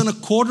 Less than a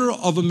quarter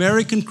of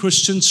American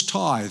Christians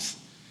tithe.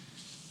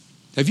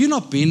 Have you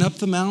not been up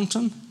the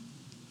mountain?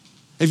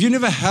 Have you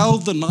never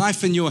held the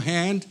knife in your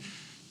hand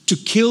to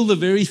kill the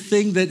very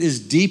thing that is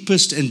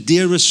deepest and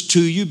dearest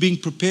to you, being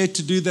prepared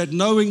to do that,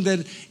 knowing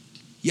that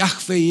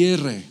Yahweh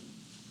Jireh,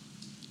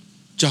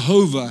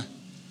 Jehovah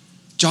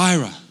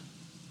Jireh,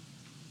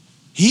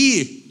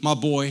 He, my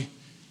boy,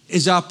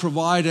 is our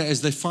provider,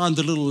 as they find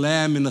the little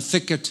lamb in a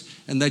thicket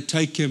and they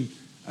take him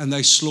and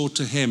they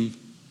slaughter him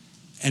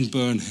and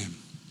burn him.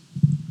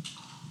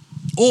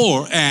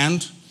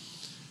 And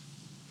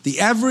the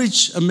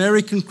average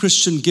American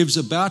Christian gives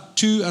about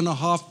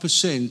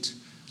 2.5%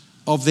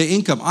 of their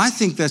income. I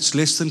think that's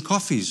less than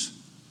coffees.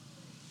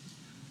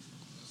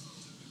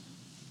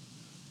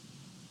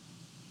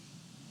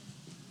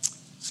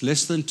 It's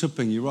less than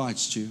tipping, you're right,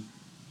 Stu.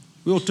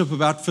 We all tip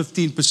about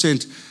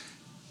 15%.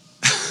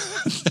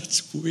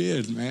 That's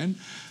weird, man.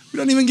 We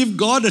don't even give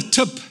God a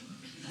tip.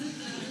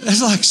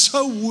 That's like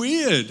so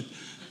weird.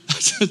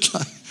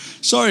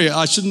 Sorry,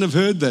 I shouldn't have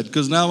heard that,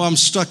 because now I'm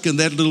stuck in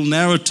that little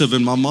narrative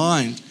in my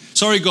mind.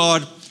 Sorry,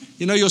 God.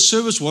 Your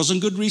service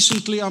wasn't good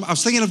recently. I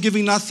was thinking of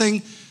giving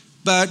nothing,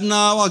 but no,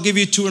 I'll give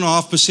you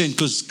 2.5%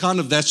 because kind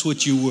of that's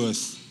what you're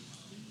worth.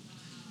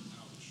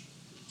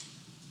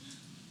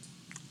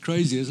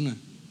 crazy, isn't it?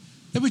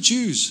 They were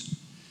Jews.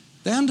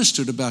 They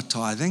understood about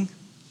tithing.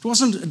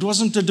 It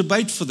wasn't a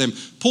debate for them.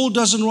 Paul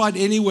doesn't write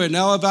anywhere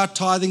now about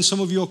tithing. Some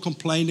of you are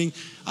complaining.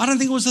 I don't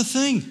think it was a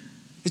thing.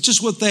 It's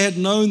just what they had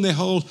known their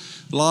whole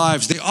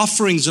lives, their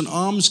offerings and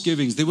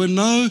almsgivings. There were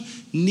no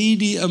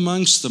needy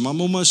amongst them.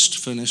 I'm almost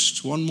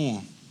finished. One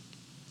more.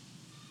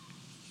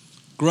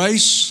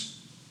 Grace,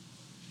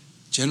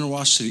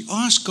 generosity.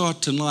 Ask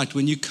God tonight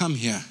when you come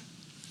here.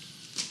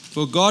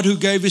 For God who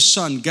gave His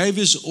Son, gave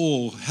His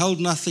all, held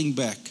nothing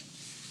back.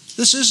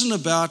 This isn't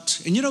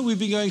about, and you know, we've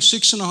been going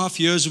 6.5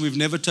 years and we've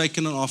never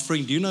taken an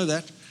offering. Do you know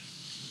that?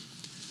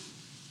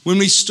 When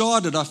we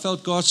started, I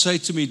felt God say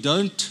to me,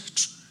 don't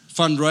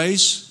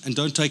fundraise and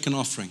don't take an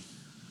offering.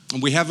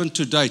 And we haven't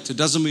to date. It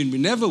doesn't mean we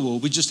never will,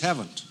 we just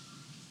haven't.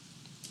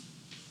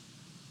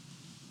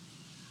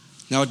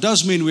 Now, it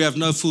does mean we have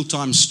no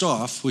full-time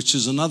staff, which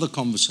is another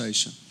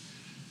conversation.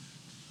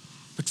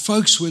 But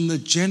folks, when the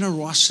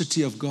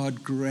generosity of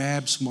God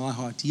grabs my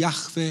heart,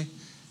 Yahweh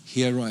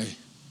Hireh.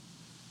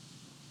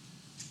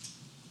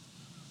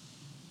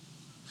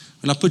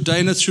 When I put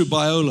Dana through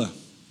Biola,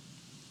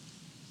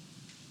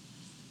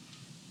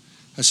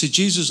 I said,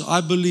 Jesus,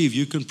 I believe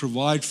you can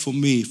provide for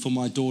me, for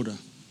my daughter.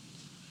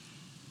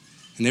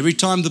 And every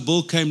time the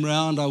bill came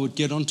round, I would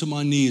get onto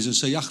my knees and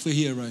say, Yahweh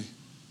Hireh,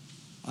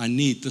 I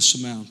need this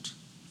amount.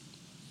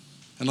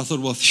 And I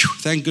thought, well,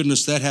 thank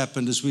goodness that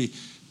happened as we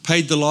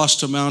paid the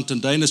last amount.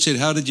 And Dana said,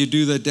 how did you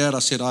do that, Dad? I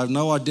said, I have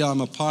no idea.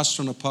 I'm a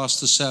pastor on a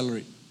pastor's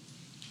salary.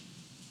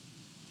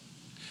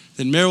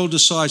 Then Meryl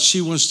decides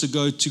she wants to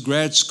go to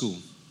grad school.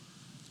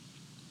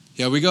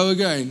 Here we go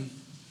again.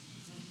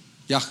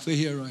 Yahweh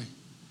Hireh,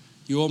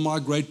 you are my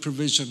great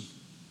provision.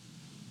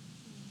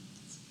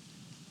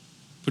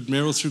 Put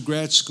Meryl through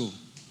grad school.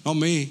 Not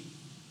me.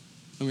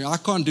 I mean, I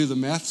can't do the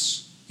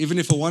maths. Even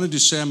if I wanted to,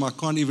 Sam, I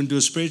can't even do a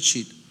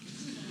spreadsheet.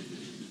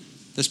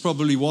 That's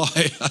probably why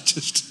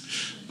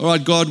all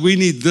right, God, we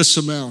need this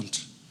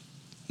amount.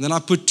 And then I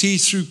put T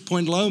through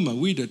Point Loma.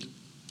 We did.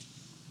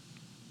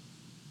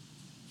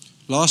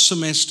 Last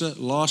semester,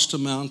 last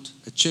amount,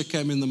 a check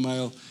came in the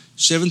mail,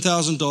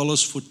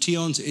 $7,000 for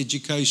Tion's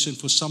education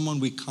for someone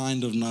we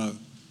kind of know.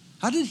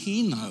 How did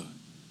he know?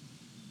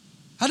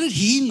 How did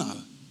he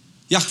know?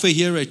 Yahweh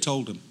Hireh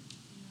told him.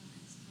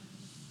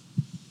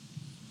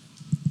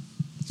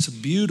 It's a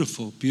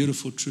beautiful,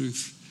 beautiful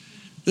truth.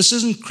 This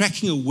isn't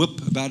cracking a whip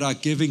about our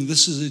giving.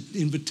 This is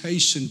an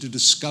invitation to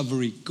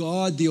discovery.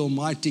 God, the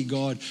Almighty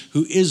God,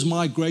 who is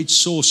my great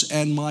source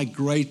and my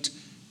great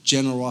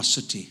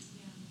generosity.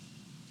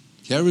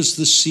 Here is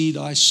the seed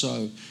I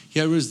sow.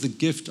 Here is the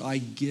gift I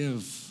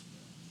give.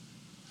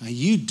 Now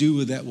you do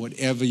with that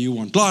whatever you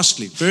want.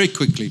 Lastly, very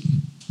quickly,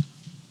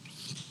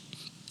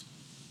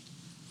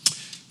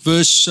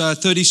 verse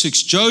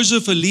 36,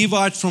 Joseph, a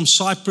Levite from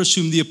Cyprus,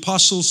 whom the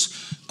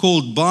apostles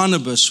called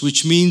Barnabas,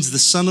 which means the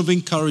son of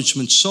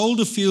encouragement, sold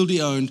a field he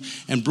owned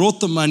and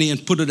brought the money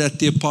and put it at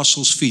the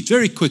apostles' feet.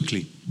 Very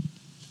quickly.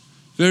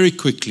 Very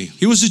quickly.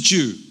 He was a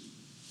Jew,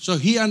 so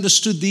he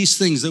understood these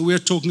things that we're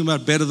talking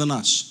about better than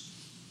us.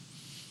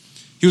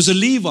 He was a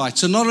Levite,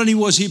 so not only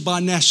was he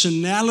by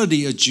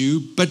nationality a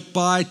Jew, but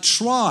by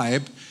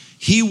tribe,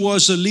 he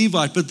was a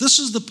Levite. But this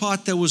is the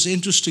part that was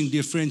interesting,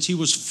 dear friends. He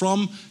was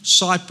from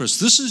Cyprus.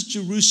 This is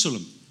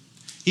Jerusalem.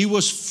 He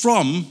was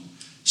from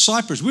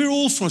Cyprus. We're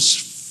all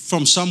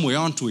from somewhere,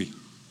 aren't we?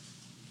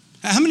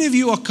 How many of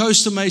you are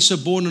Costa Mesa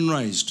born and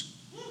raised?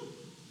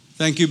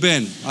 Thank you,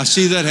 Ben. I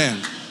see that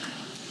hand.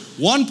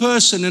 One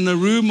person in a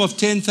room of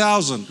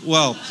 10,000.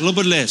 Well, a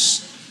little bit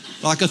less.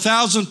 Like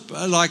 1,000,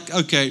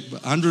 okay,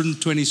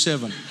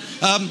 127.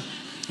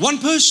 One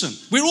person.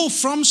 We're all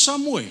from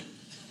somewhere.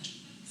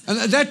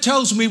 And that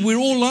tells me we're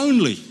all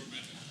lonely,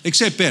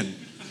 except Ben.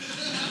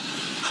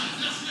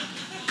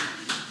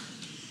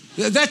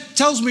 That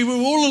tells me we're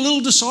all a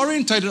little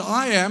disorientated.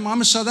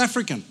 I'm a South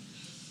African.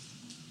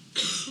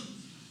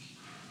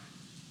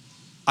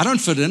 I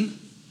don't fit in.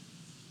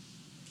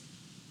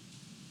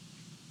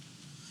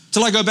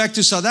 Till I go back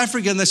to South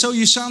Africa and they say, oh,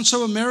 you sound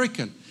so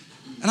American.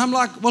 And I'm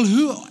like, well,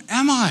 who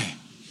am I?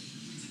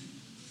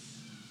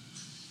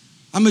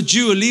 I'm a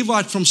Jew, a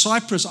Levite from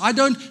Cyprus. I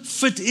don't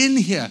fit in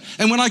here.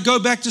 And when I go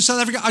back to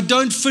South Africa, I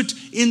don't fit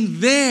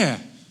in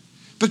there.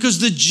 Because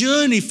the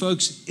journey,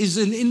 folks, is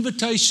an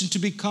invitation to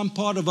become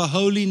part of a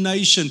holy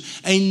nation,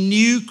 a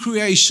new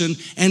creation,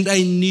 and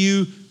a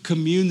new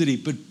community.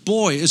 But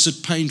boy, is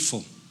it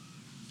painful.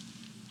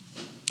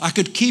 I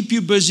could keep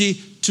you busy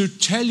to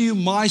tell you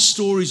my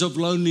stories of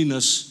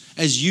loneliness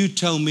as you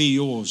tell me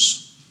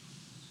yours.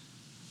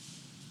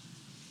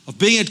 Of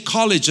being at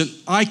college and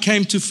I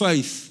came to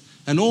faith,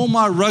 and all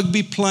my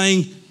rugby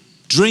playing,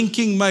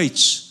 drinking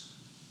mates,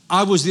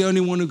 I was the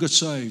only one who got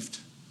saved.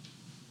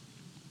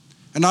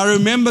 And I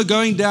remember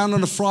going down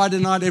on a Friday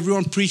night,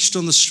 everyone preached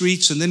on the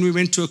streets, and then we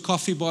went to a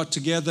coffee bar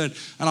together,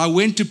 and I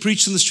went to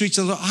preach on the streets,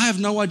 and I thought, I have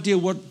no idea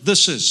what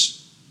this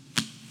is.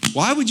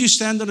 Why would you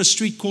stand on a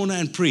street corner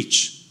and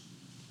preach?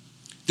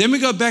 Then we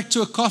go back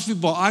to a coffee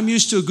bar. I'm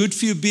used to a good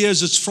few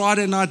beers. It's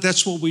Friday night.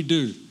 That's what we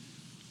do.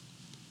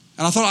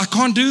 And I thought, I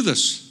can't do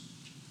this.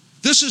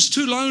 This is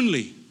too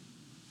lonely.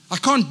 I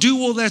can't do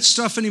all that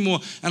stuff anymore.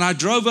 And I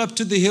drove up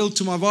to the hill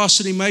to my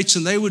varsity mates,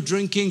 and they were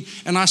drinking.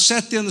 And I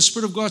sat there, and the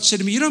Spirit of God said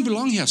to me, you don't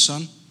belong here,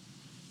 son.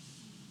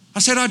 I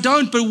said, I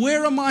don't, but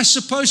where am I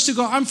supposed to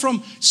go? I'm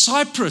from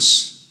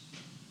Cyprus.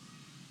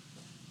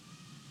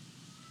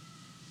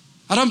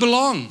 I don't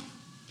belong.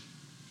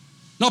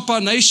 Not by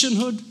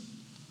nationhood,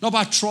 not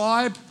by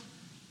tribe,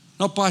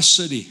 not by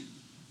city.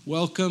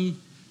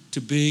 Welcome to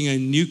being a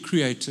new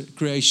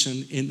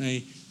creation in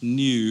a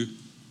new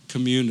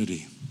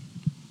community.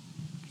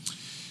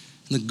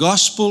 The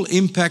gospel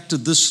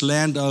impacted this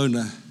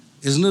landowner.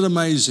 Isn't it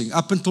amazing?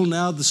 Up until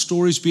now, the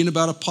story's been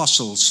about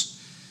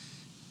apostles.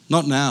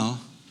 Not now.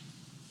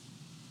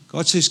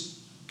 God says,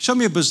 show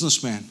me a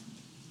businessman.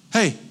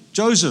 Hey,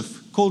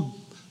 Joseph, called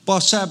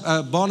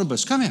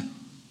Barnabas, come here.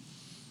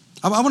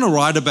 I want to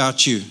write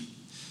about you.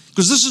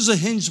 Because this is a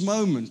hinge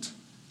moment.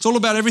 It's all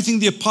about everything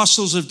the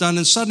apostles have done.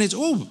 And suddenly it's,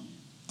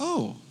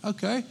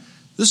 okay.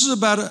 This is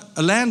about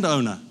a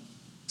landowner.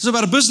 This is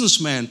about a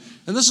businessman.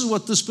 And this is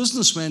what this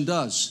businessman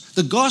does.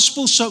 The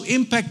gospel so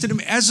impacted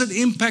him as it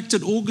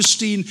impacted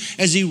Augustine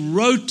as he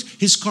wrote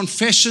his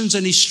confessions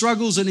and his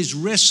struggles and his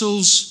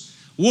wrestles,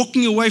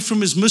 walking away from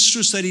his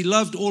mistress that he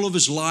loved all of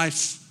his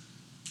life,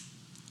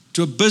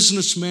 to a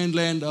businessman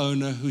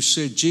landowner who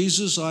said,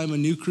 Jesus, I am a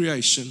new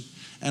creation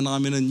and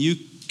I'm in a new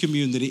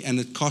community and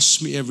it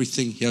costs me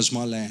everything. Here's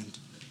my land.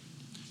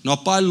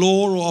 Not by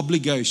law or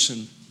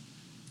obligation,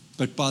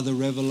 but by the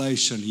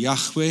revelation.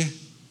 Yahweh,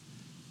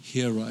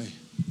 Yireh.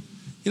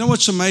 You know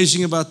what's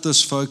amazing about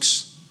this,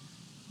 folks?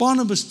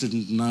 Barnabas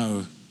didn't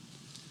know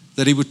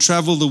that he would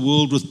travel the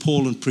world with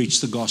Paul and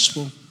preach the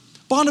gospel.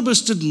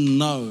 Barnabas didn't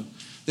know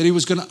that he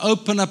was going to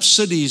open up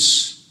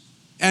cities,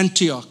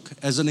 Antioch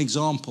as an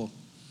example,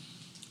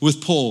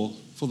 with Paul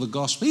for the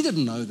gospel. He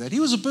didn't know that. He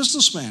was a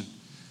businessman.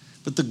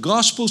 But the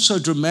gospel so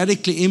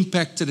dramatically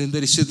impacted him that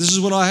he said, this is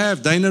what I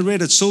have. Dana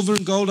read it, silver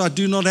and gold I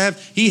do not have.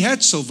 He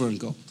had silver and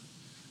gold.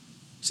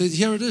 He said,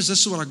 here it is. This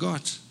is what I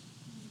got.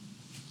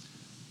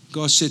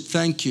 God said,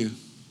 thank you.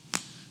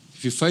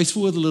 If you're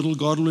faithful with a little,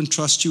 God will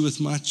entrust you with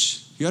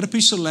much. You had a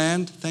piece of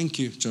land, thank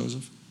you,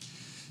 Joseph.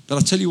 But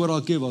I'll tell you what I'll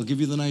give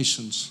you the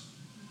nations.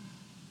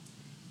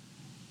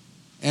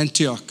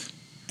 Antioch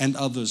and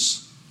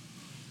others.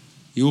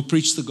 You will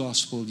preach the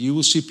gospel. You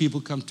will see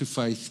people come to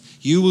faith.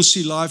 You will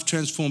see life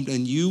transformed,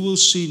 and you will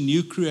see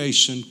new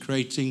creation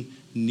creating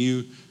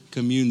new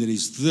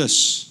communities.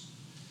 This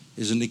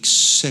is an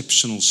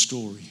exceptional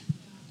story.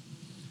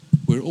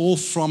 We're all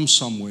from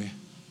somewhere.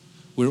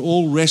 We're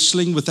all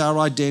wrestling with our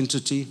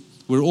identity.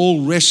 We're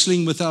all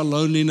wrestling with our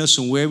loneliness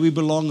and where we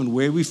belong and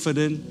where we fit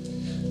in.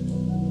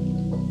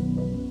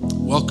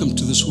 Welcome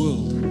to this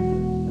world.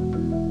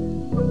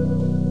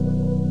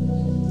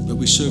 But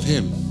we serve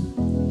Him,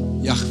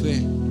 Yahweh,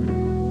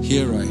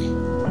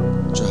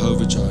 Yireh,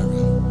 Jehovah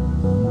Jireh.